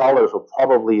 Modern scholars will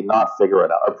probably not figure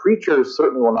it out. Our preachers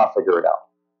certainly will not figure it out.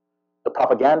 The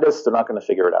propagandists are not going to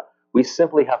figure it out. We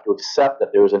simply have to accept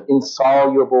that there is an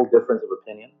insoluble difference of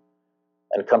opinion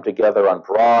and come together on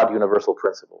broad universal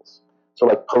principles. So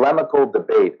like polemical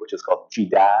debate, which is called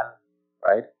jidal,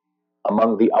 right,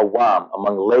 among the awam,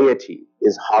 among laity,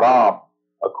 is haram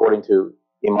according to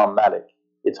Imam Malik.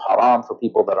 It's haram for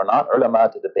people that are not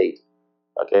ulama to debate.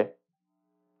 Okay?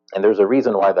 And there's a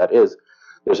reason why that is.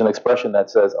 There's an expression that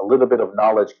says a little bit of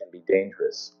knowledge can be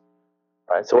dangerous.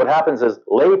 Right? So what happens is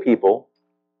lay people,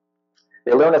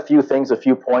 they learn a few things, a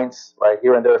few points, right,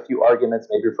 here and there, a few arguments,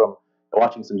 maybe from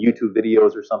watching some YouTube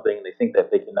videos or something, and they think that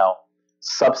they can now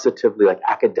substantively, like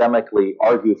academically,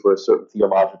 argue for a certain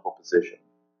theological position,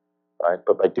 right?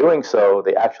 But by doing so,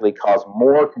 they actually cause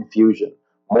more confusion,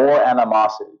 more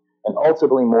animosity, and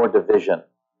ultimately more division,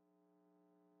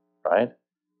 right?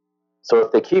 So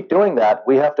if they keep doing that,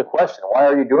 we have to question, why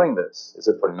are you doing this? Is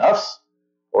it for nafs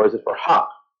or is it for haqq,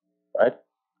 right?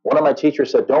 One of my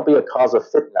teachers said, don't be a cause of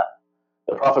fitna.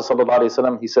 The Prophet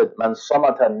ﷺ, he said, Man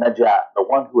samata najah, the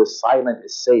one who is silent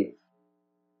is safe.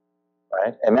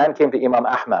 Right? A man came to Imam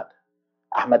Ahmad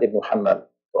ibn Hanbal,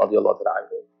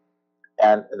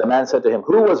 and the man said to him,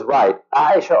 who was right,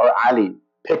 Aisha or Ali?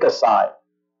 Pick a side.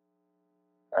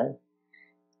 Right?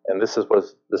 And this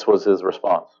was his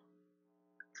response.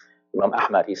 Imam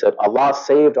Ahmad, he said, Allah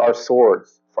saved our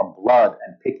swords from blood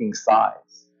and picking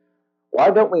sides. Why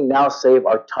don't we now save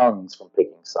our tongues from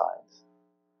picking sides?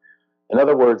 In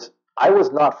other words, I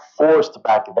was not forced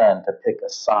back then to pick a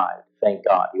side. Thank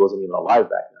God. He wasn't even alive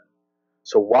back then.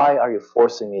 So why are you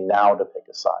forcing me now to pick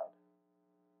a side?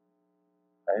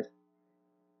 Right?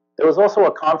 There was also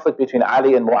a conflict between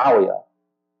Ali and Muawiyah,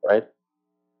 right?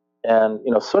 And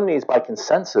Sunnis by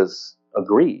consensus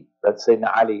agree that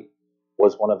Sayyidina Ali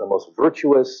was one of the most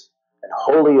virtuous and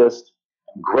holiest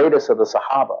and greatest of the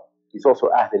Sahaba. He's also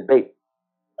Ahlul Bayt.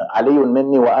 Aliyun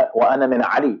minni wa ana min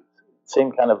Ali.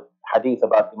 Same kind of hadith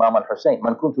about Imam al-Hussein.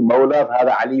 Man kuntu mawla,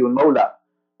 hada Aliyun mawla.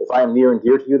 If I am near and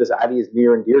dear to you, this Ali is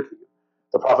near and dear to you.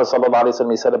 The Prophet ﷺ,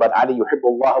 he said about Ali, يُحِبُّ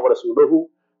اللَّهَ وَرَسُولُهُ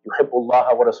يُحِبُّ اللَّهَ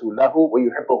وَرَسُولَهُ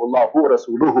وَيُحِبُّهُ اللَّهُ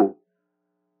وَرَسُولُهُ.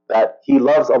 That he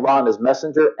loves Allah and His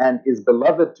Messenger and is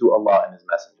beloved to Allah and His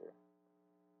Messenger.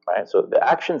 Right? So the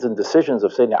actions and decisions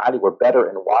of Sayyidina Ali were better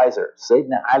and wiser.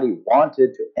 Sayyidina Ali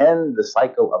wanted to end the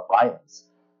cycle of violence.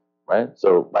 Right?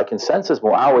 So by consensus,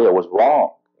 Muawiyah was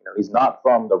wrong. He's not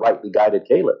from the rightly guided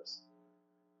caliphs.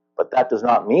 But that does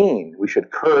not mean we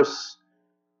should curse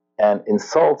and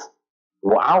insult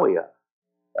Muawiyah.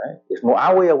 Right? If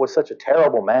Muawiyah was such a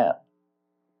terrible man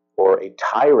or a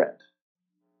tyrant,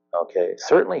 okay,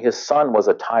 certainly his son was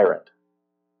a tyrant.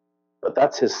 But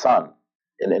that's his son.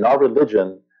 And in our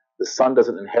religion, the son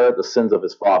doesn't inherit the sins of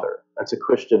his father. That's a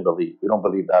Christian belief. We don't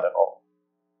believe that at all.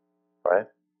 Right?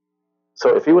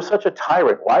 So if he was such a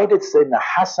tyrant, why did Sayyidina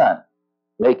Hassan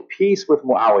make peace with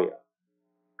Muawiyah?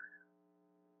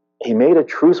 He made a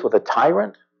truce with a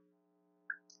tyrant.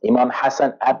 Imam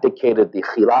Hassan abdicated the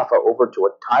Khilafah over to a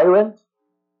tyrant.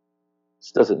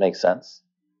 This doesn't make sense.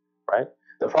 Right?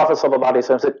 The Prophet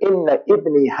ﷺ said, Inna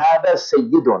ibni hada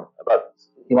sayyidun, about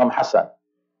Imam Hassan.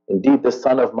 Indeed, this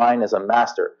son of mine is a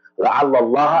master. لَعَلَّ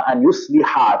اللَّهَ أَنْ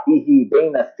يُصْلِحَ بِهِ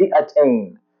بَيْنَ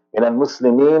فِئَتَيْن مِنَ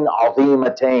الْمُسْلِمِينَ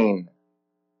عَظِيمَتَيْن.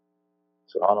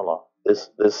 SubhanAllah.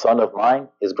 This son of mine,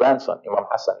 his grandson, Imam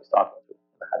Hassan, he's talking to in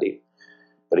the hadith.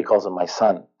 But he calls him my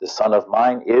son. This son of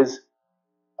mine is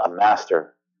a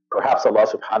master. Perhaps Allah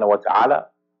subhanahu wa ta'ala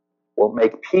will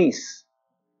make peace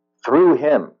through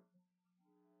him.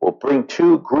 Will bring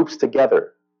two groups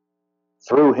together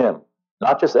through him.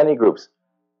 Not just any groups.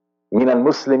 Min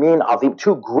al-Muslimin azim,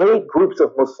 two great groups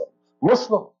of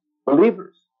Muslims,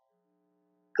 believers.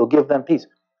 He'll give them peace.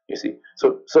 You see,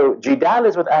 so jidal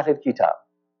is with Ahlul Kitab.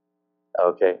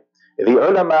 Okay, the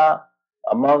ulama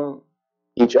among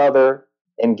each other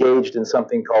engaged in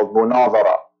something called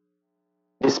munazara,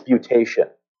 disputation.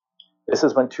 This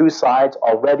is when two sides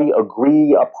already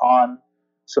agree upon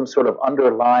some sort of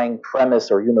underlying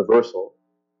premise or universal,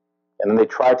 and then they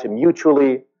try to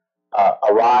mutually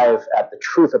arrive at the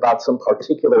truth about some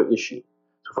particular issue.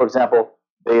 So, for example,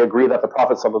 they agree that the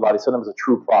Prophet ﷺ is a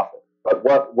true prophet, but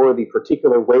what were the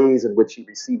particular ways in which he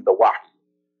received the wahy?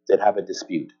 They'd have a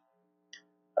dispute.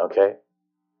 Okay?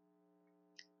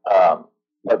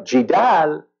 But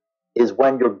jidal is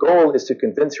when your goal is to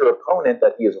convince your opponent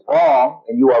that he is wrong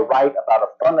and you are right about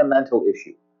a fundamental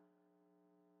issue.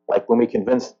 Like when we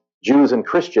convince Jews and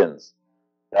Christians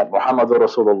that Muhammadur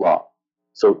Rasulullah.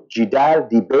 So jidal,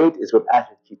 debate, is with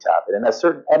Ahlul Kitab, and it has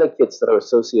certain etiquettes that are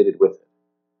associated with it.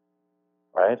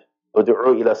 Right?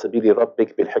 ادعو إلى سبيل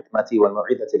ربك بالحكمة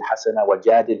والموعظة الحسنة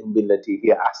وجادلهم بالتي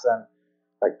هي أحسن.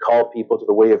 Like, call people to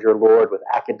the way of your Lord with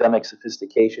academic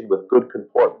sophistication, with good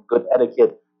comport, good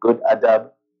etiquette, good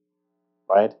adab.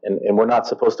 Right? And we're not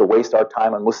supposed to waste our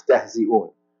time on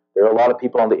mustahzi'un. There are a lot of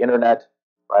people on the internet,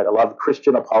 right? A lot of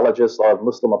Christian apologists, a lot of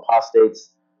Muslim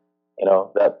apostates,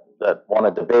 that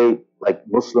want to debate like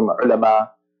Muslim ulama,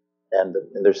 and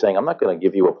they're saying, I'm not going to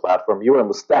give you a platform. You're a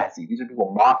mustahzi. These are people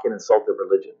who mock and insult their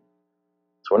religion.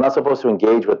 So we're not supposed to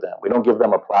engage with them. We don't give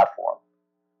them a platform.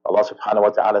 Allah subhanahu wa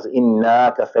ta'ala says,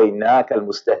 Inna kafaynaka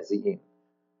al-mustahzi'in.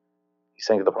 He's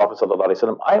saying to the Prophet sallallahu alaihi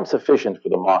wasallam, I am sufficient for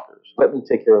the mockers. Let me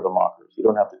take care of the mockers. You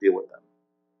don't have to deal with them.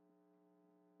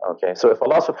 Okay, so if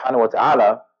Allah subhanahu wa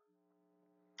ta'ala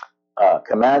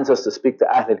commands us to speak to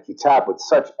Ahlul Kitab with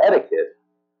such etiquette,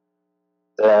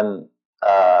 then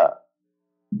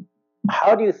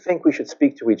how do you think we should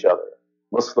speak to each other,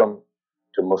 Muslim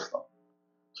to Muslim?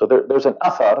 So there's an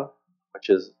athar, which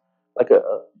is like an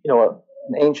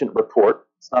ancient report.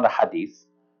 It's not a hadith,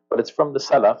 but it's from the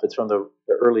Salaf. It's from the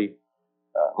early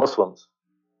Muslims,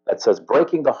 that says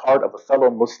breaking the heart of a fellow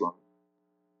Muslim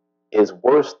is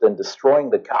worse than destroying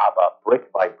the Kaaba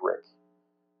brick by brick.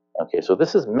 Okay, so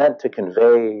this is meant to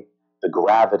convey the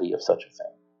gravity of such a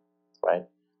thing, right?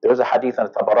 There's a hadith on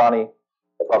Tabarani.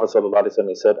 The Prophet ﷺ,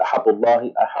 he said, أَحَبُّ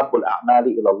الْأَعْمَالِ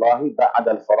إِلَى اللَّهِ بَعْدَ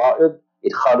الْفَرَائِضِ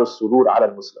إِدْخَالُ السُّرُورِ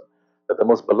عَلَى الْمُسْلِمِ. That the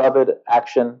most beloved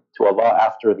action to Allah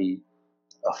after the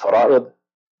fara'id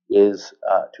is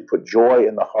to put joy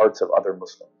in the hearts of other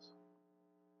Muslims.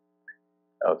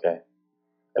 Okay.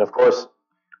 And of course,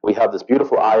 we have this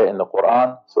beautiful ayah in the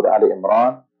Quran, Surah Al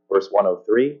Imran, verse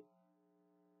 103.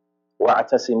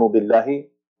 وَاعْتَسِمُوا بِاللَّهِ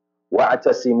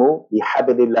وَاعْتَسِمُوا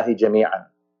بِحَبْلِ اللَّهِ جَمِيعًا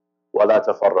وَلَا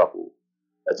تَفَرَّقُوا.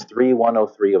 That's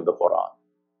 3:103 of the Quran.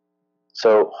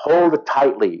 So hold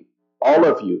tightly, all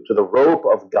of you, to the rope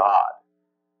of God,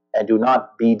 and do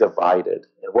not be divided.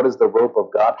 And what is the rope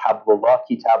of God? Hablullah,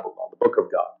 Kitabullah, the book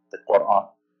of God, the Quran.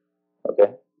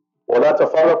 Okay? وَلَا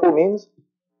تَفَرَّقُوا means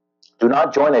do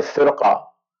not join a firqa,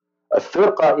 A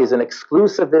firqa is an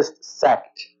exclusivist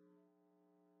sect.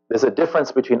 There's a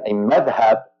difference between a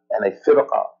madhab and a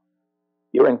firqa.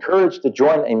 You're encouraged to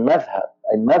join a madhab.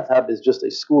 A madhab is just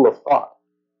a school of thought,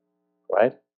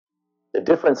 right? The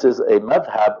difference is a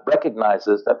madhab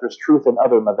recognizes that there's truth in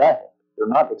other madhab. They're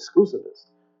not exclusivist,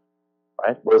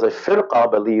 right? Whereas a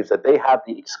firqa believes that they have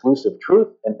the exclusive truth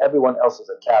and everyone else is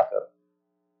a kafir.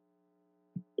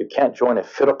 You can't join a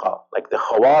firqa. Like the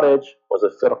Khawarij was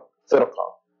a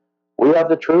firqa. We have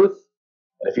the truth,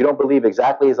 and if you don't believe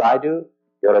exactly as I do,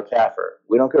 you're a kafir.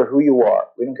 We don't care who you are.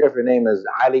 We don't care if your name is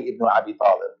Ali ibn Abi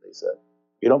Talib, they said.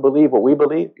 If you don't believe what we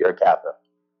believe, you're a kafir,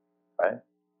 right?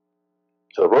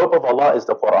 So the robe of Allah is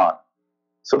the Quran.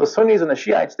 So the Sunnis and the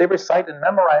Shiites, they recite and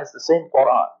memorize the same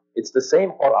Quran. It's the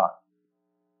same Quran,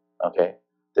 okay?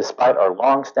 Despite our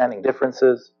long-standing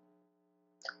differences,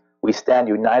 we stand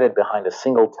united behind a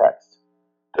single text.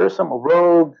 There are some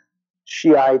rogue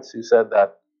Shiites who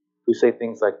say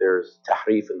things like there's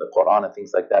tahrif in the Quran and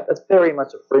things like that. That's very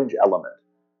much a fringe element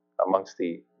amongst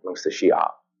the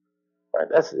Shia. Right?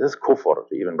 That's kufr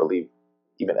to even believe,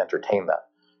 even entertain that.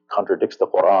 Contradicts the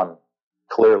Quran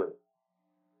clearly.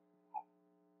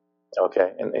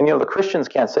 Okay, and you know the Christians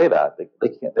can't say that.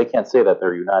 They can't say that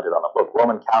they're united on a book.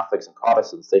 Roman Catholics and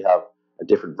Protestants, they have a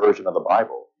different version of the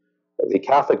Bible. The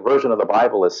Catholic version of the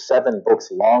Bible is 7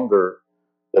 books longer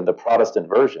than the Protestant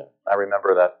version. I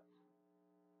remember that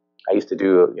I used to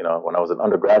do, you know, when I was an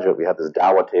undergraduate, we had this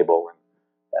dawah table,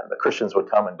 and the Christians would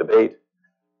come and debate.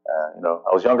 You know,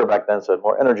 I was younger back then, so I had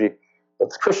more energy. But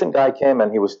this Christian guy came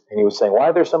and he was saying, why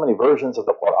are there so many versions of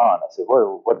the Quran? I said,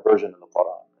 well, what version of the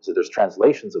Quran? I said, there's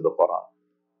translations of the Quran.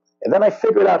 And then I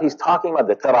figured out he's talking about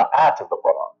the qira'at of the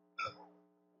Quran.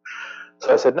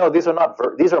 So I said, no, these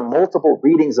are multiple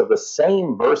readings of the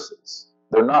same verses.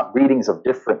 They're not readings of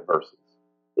different verses.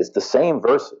 It's the same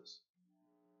verses.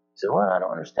 He said, well, I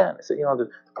don't understand. I said, you know, the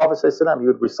Prophet ﷺ, he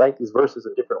would recite these verses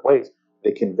in different ways.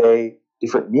 They convey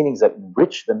different meanings that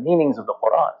enrich the meanings of the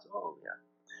Quran. Said, oh, yeah.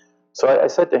 So I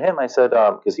said to him, I said,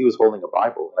 because he was holding a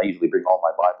Bible, and I usually bring all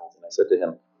my Bibles, and I said to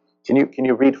him, can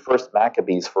you read First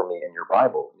Maccabees for me in your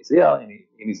Bible? And he said, yeah. And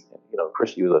he's, you know,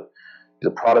 Christian. He's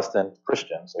a Protestant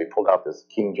Christian, so he pulled out this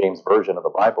King James version of the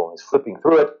Bible, and he's flipping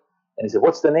through it, and he said,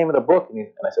 what's the name of the book? And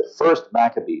I said, First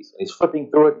Maccabees. And he's flipping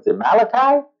through it, and he said,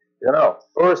 Malachi? No,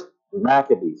 First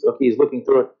Maccabees. Okay, he's looking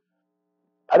through it.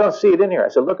 I don't see it in here. I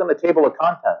said, look on the table of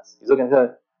contents. He's looking at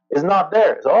it. It's not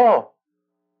there. He said, oh,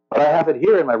 but I have it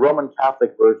here in my Roman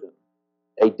Catholic version.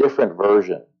 A different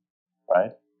version,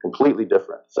 right? Completely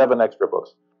different. 7 extra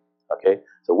books. Okay,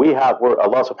 so we're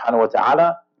Allah subhanahu wa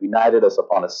ta'ala united us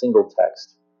upon a single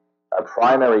text, our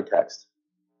primary text.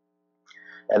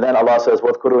 And then Allah says,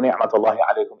 وَاذْكُرُوا نِعْمَةَ اللَّهِ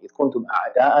عَلَيْكُمْ إِذْ كُنْتُمْ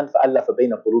أَعْدَاءً فَأَلَّفَ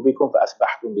بَيْنَ قُلُوبِكُمْ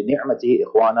فَأَصْبَحْتُمْ بِنِعْمَتِهِ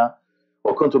إِخْوَانًا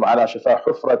وَكُنْتُمْ عَلَى شَفَا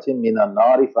حُفْرَةٍ مِنَ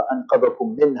النَّارِ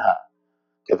فَأَنْقَذَكُمْ مِنْهَا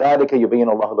كَذَلِكَ يُبَيِّنُ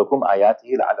اللَّهُ لَكُمْ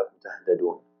آيَاتِهِ لَعَلَّكُمْ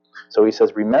تَهْتَدُونَ. So he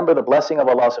says, remember the blessing of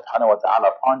Allah subhanahu wa ta'ala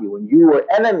upon you when you were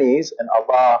enemies and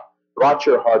Allah brought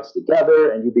your hearts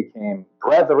together and you became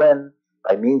brethren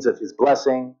by means of His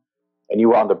blessing, and you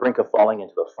were on the brink of falling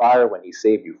into the fire when He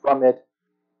saved you from it.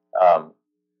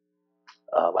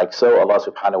 Like so, Allah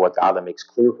subhanahu wa ta'ala makes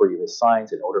clear for you His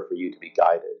signs in order for you to be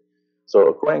guided. So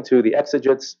according to the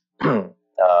exegetes, the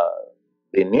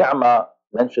ni'mah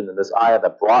mentioned in this ayah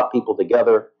that brought people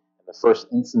together in the first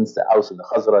instance, the Aus and the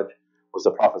Khazraj, was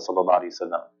the Prophet sallallahu alaihi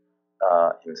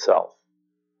wasallam himself.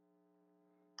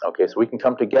 Okay, so we can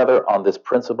come together on this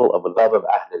principle of the love of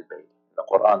Ahlul Bayt. The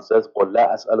Quran says, قُلْ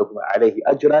لَا أَسْأَلُكُمْ عَلَيْهِ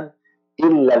أَجْرًا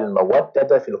إِلَّا الْمَوَدَّةَ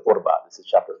فِي الْقُرْبَى. This is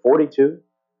chapter 42,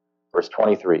 verse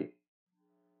 23.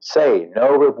 Say,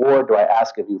 no reward do I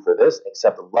ask of you for this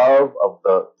except the love of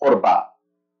the qurba,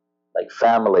 like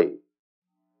family.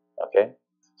 Okay?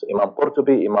 So Imam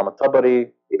Qurtubi, Imam Tabari,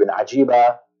 Ibn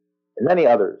Ajiba, and many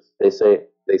others, they say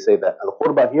that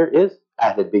al-qurba here is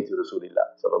Ahlul Bayt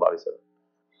Rasulillah sallallahu alaihi wasallam.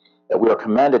 That we are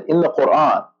commanded in the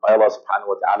Quran by Allah subhanahu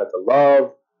wa ta'ala to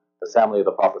love the family of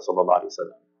the Prophet sallallahu alaihi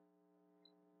wasallam.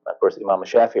 Of course, Imam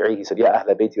Shafi'i, he said, Ya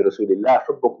Ahlul Bayt Rasulillah,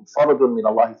 hubbukum faradun min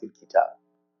Allahi fil kitab.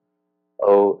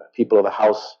 O people of the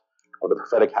house, of the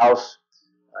prophetic house,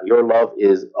 your love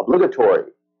is obligatory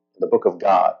in the book of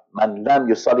God. Man lam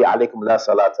yusalli alaykum la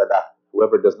salata lah.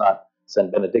 Whoever does not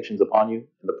send benedictions upon you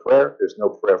in the prayer, there's no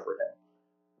prayer for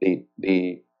him.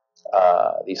 The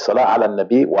salah ala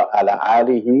nabi wa ala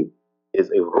alihi is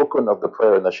a rukun of the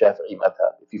prayer in the Shafi'i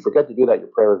madhab. If you forget to do that, your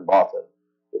prayer is batil.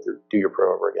 You have to do your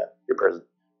prayer over again. Your prayer is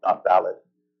not valid.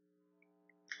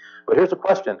 But here's the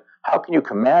question. How can you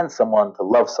command someone to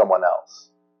love someone else?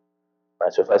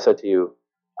 Right? So if I said to you,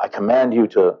 I command you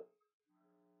to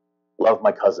love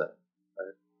my cousin.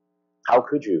 Right? How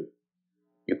could you?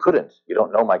 You couldn't. You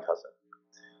don't know my cousin.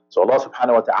 So Allah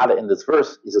subhanahu wa ta'ala in this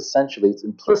verse is essentially, it's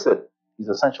implicit. He's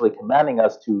essentially commanding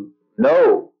us to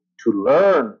know, to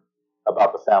learn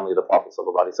about the family of the Prophet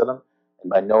sallallahu alaihi wasallam, and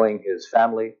by knowing his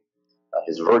family,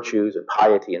 his virtues and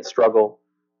piety and struggle,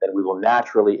 then we will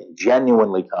naturally and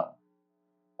genuinely come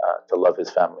to love his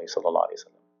family sallallahu alaihi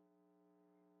wasallam.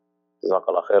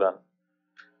 Jazakallah khairan.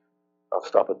 I'll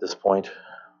stop at this point.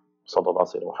 Sallallahu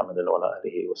alaihi Muhammadin wa ala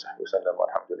alihi wa sahbihi wasallam wa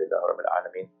alhamdulillahi rabbil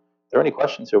alameen. Are there any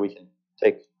questions here? We can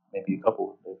take maybe a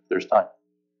couple if there's time.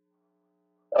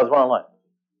 That was one online.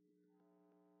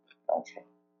 Okay.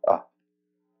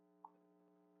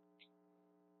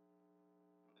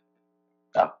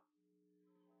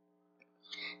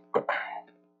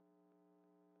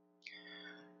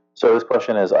 So this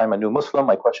question is, I'm a new Muslim.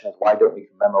 My question is, why don't we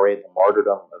commemorate the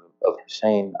martyrdom of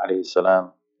Hussein alayhi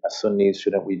salam? As Sunnis,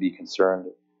 shouldn't we be concerned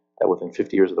that within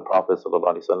 50 years of the Prophet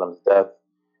sallallahu alaihi wasallam's death,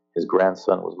 his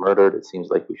grandson was murdered? It seems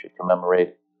like we should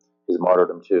commemorate his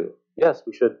martyrdom too. Yes,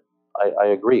 we should. I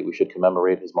agree. We should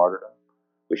commemorate his martyrdom.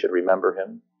 We should remember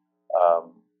him.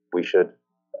 We should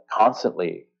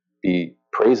constantly be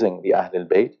praising the Ahlul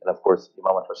Bayt. And of course,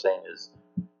 Imam Hussein is,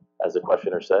 as the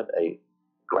questioner said, a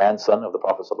grandson of the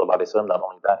Prophet sallallahu alaihi wasallam. Not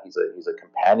only that, he's a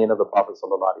companion of the Prophet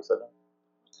sallallahu alaihi wasallam.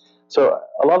 So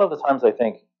a lot of the times, I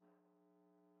think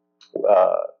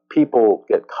people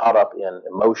get caught up in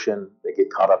emotion. They get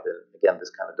caught up in, again, this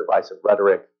kind of divisive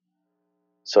rhetoric.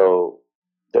 So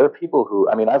there are people who,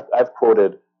 I mean, I've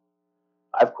quoted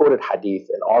hadith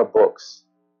in our books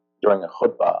during a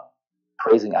khutbah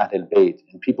praising Ahlul Bayt,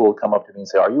 and people will come up to me and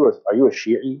say, "Are you a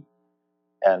Shi'i?"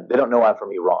 And they don't know I'm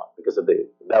from Iran, because if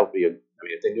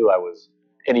if they knew I was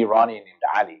an Iranian named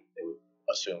Ali, they would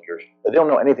assume you're. But they don't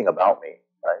know anything about me,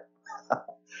 right?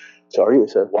 So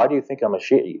why do you think I'm a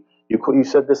Shi'i? You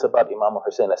said this about Imam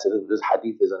Hussein. I said, this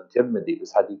hadith is in Tirmidhi,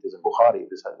 this hadith is in Bukhari.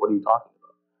 What are you talking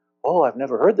about? Oh, I've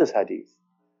never heard this hadith.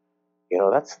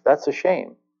 That's a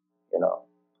shame.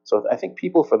 So I think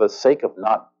people, for the sake of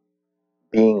not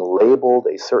being labeled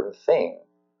a certain thing,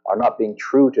 are not being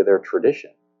true to their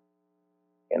tradition.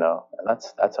 And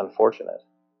that's unfortunate.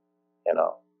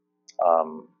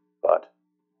 But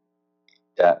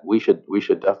that we should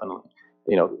definitely,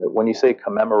 when you say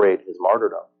commemorate his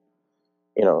martyrdom,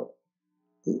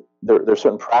 there are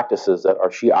certain practices that our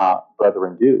Shia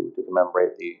brethren do to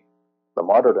commemorate the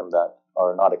martyrdom that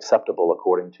are not acceptable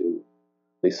according to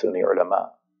the Sunni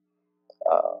ulama.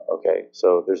 Okay,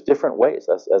 so there's different ways,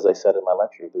 as I said in my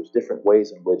lecture, there's different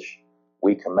ways in which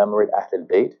we commemorate Ahlul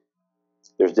Bayt.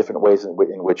 There's different ways in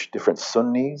which different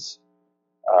Sunnis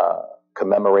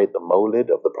commemorate the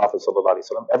Mawlid of the Prophet sallallahu alaihi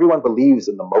wasallam. Everyone believes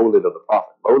in the Mawlid of the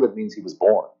Prophet. Mawlid means he was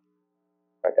born.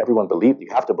 Right? Everyone you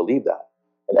have to believe that.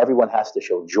 And everyone has to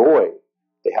show joy.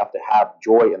 They have to have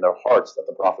joy in their hearts that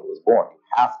the Prophet was born. You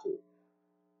have to.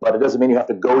 But it doesn't mean you have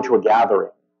to go to a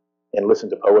gathering and listen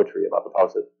to poetry about the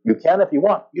Prophet. You can if you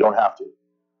want. You don't have to.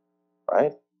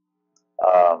 Right?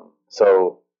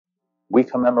 So we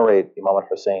commemorate Imam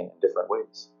al-Hussein in different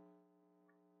ways.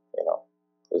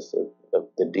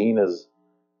 The deen is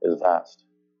vast.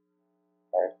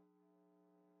 Right?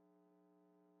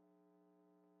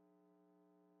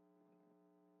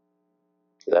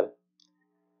 Is that it?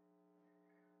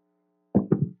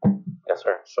 Yes,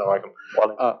 sir.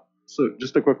 Assalamualaikum. So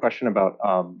just a quick question about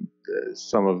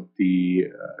some of the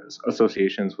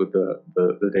associations with the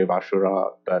day of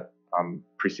Ashura that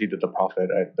preceded the Prophet.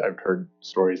 I've heard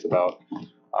stories about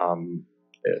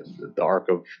the Ark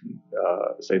of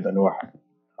Sayyidina Nuh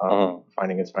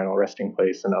finding its final resting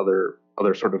place, and other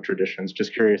sort of traditions.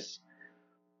 Just curious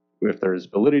if there's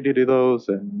validity to those,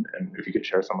 and if you could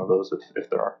share some of those if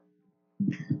there are.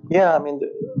 Yeah, I mean,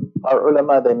 our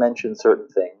ulama, they mention certain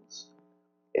things.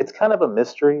 It's kind of a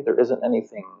mystery. There isn't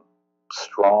anything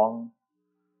strong,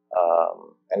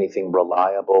 anything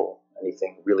reliable,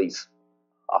 anything really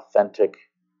authentic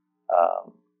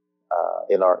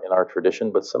in our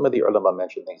tradition. But some of the ulama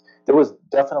mention things. There was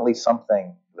definitely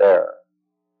something there,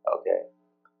 okay,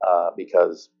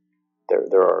 because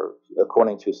there are,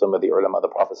 according to some of the ulama, the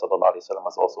Prophet sallallahu alaihi wasallam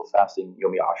was also fasting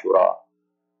Yom Ashura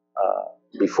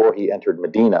before he entered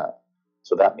Medina.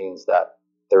 So that means that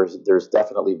there's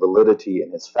definitely validity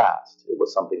in his fast. It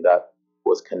was something that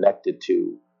was connected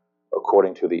to,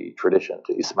 according to the tradition,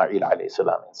 to Ismail alayhi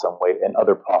salam in some way, and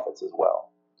other prophets as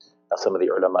well. Now some of the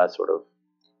ulama sort of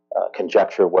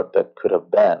conjecture what that could have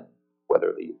been,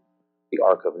 whether the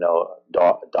Ark of Noah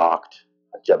docked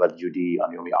at Jabal Judi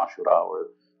on Yom Ashura,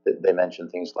 or they mention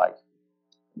things like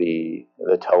the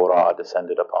Torah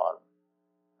descended upon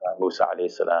Musa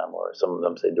alayhi salam, or some of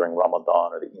them say during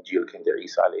Ramadan, or the Injil came to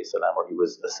Isa alayhi salam, or he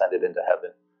was ascended into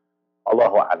heaven.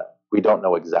 Allahu A'lam. We don't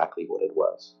know exactly what it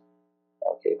was.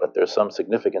 Okay, but there's some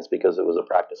significance because it was a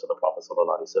practice of the Prophet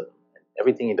ﷺ.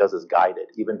 Everything he does is guided,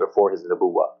 even before his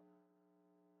nubuwwah.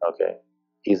 Okay,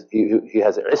 he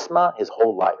has isma his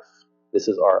whole life. This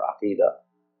is our aqidah,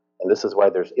 and this is why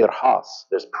there's irhas,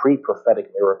 there's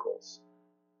pre-prophetic miracles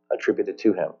attributed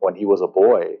to him. When he was a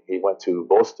boy, he went to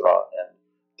Bostra, and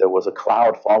there was a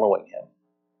cloud following him.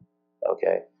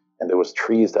 Okay, and there was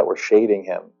trees that were shading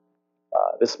him.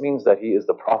 This means that he is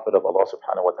the prophet of Allah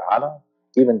subhanahu wa ta'ala,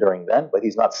 even during then, but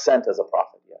he's not sent as a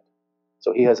prophet yet.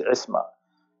 So he has isma,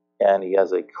 and he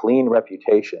has a clean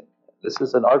reputation. This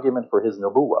is an argument for his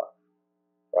nubuwwah,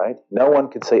 right? No one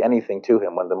could say anything to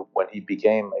him when he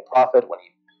became a prophet, when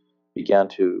he began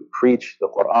to preach the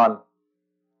Quran.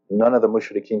 None of the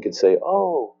mushrikeen could say,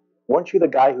 oh, weren't you the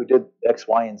guy who did X,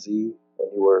 Y, and Z when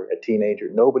you were a teenager?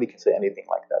 Nobody can say anything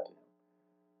like that to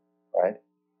him, right?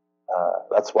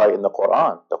 That's why in the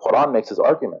Quran makes his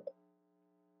argument.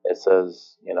 It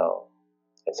says,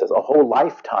 a whole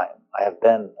lifetime I have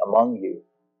been among you,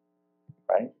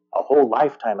 right? A whole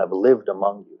lifetime I've lived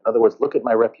among you. In other words, look at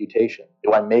my reputation.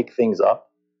 Do I make things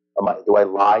up? Do I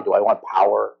lie? Do I want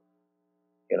power?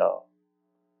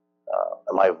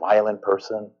 Am I a violent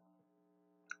person?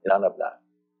 None of that.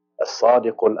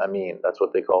 As-Sadiqul Amin, that's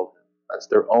what they called him. That's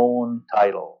their own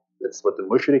title. That's what the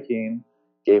mushrikeen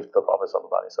gave to the Prophet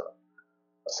ﷺ.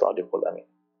 As-Sadiqul Amin,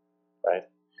 right?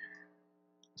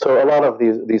 So a lot of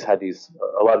these hadiths,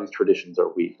 a lot of these traditions are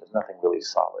weak. There's nothing really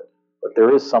solid. But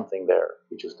there is something there.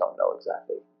 We just don't know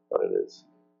exactly what it is.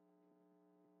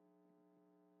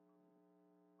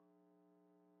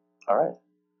 All right.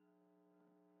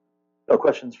 No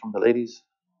questions from the ladies?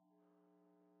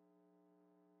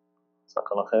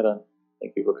 Jazakallah khairan.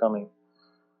 Thank you for coming.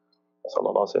 صلى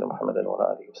الله عليه وسلم محمد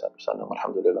وعلى آله وصحبه وسلم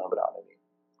والحمد لله رب العالمين.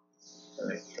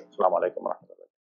 السلام عليكم ورحمة الله.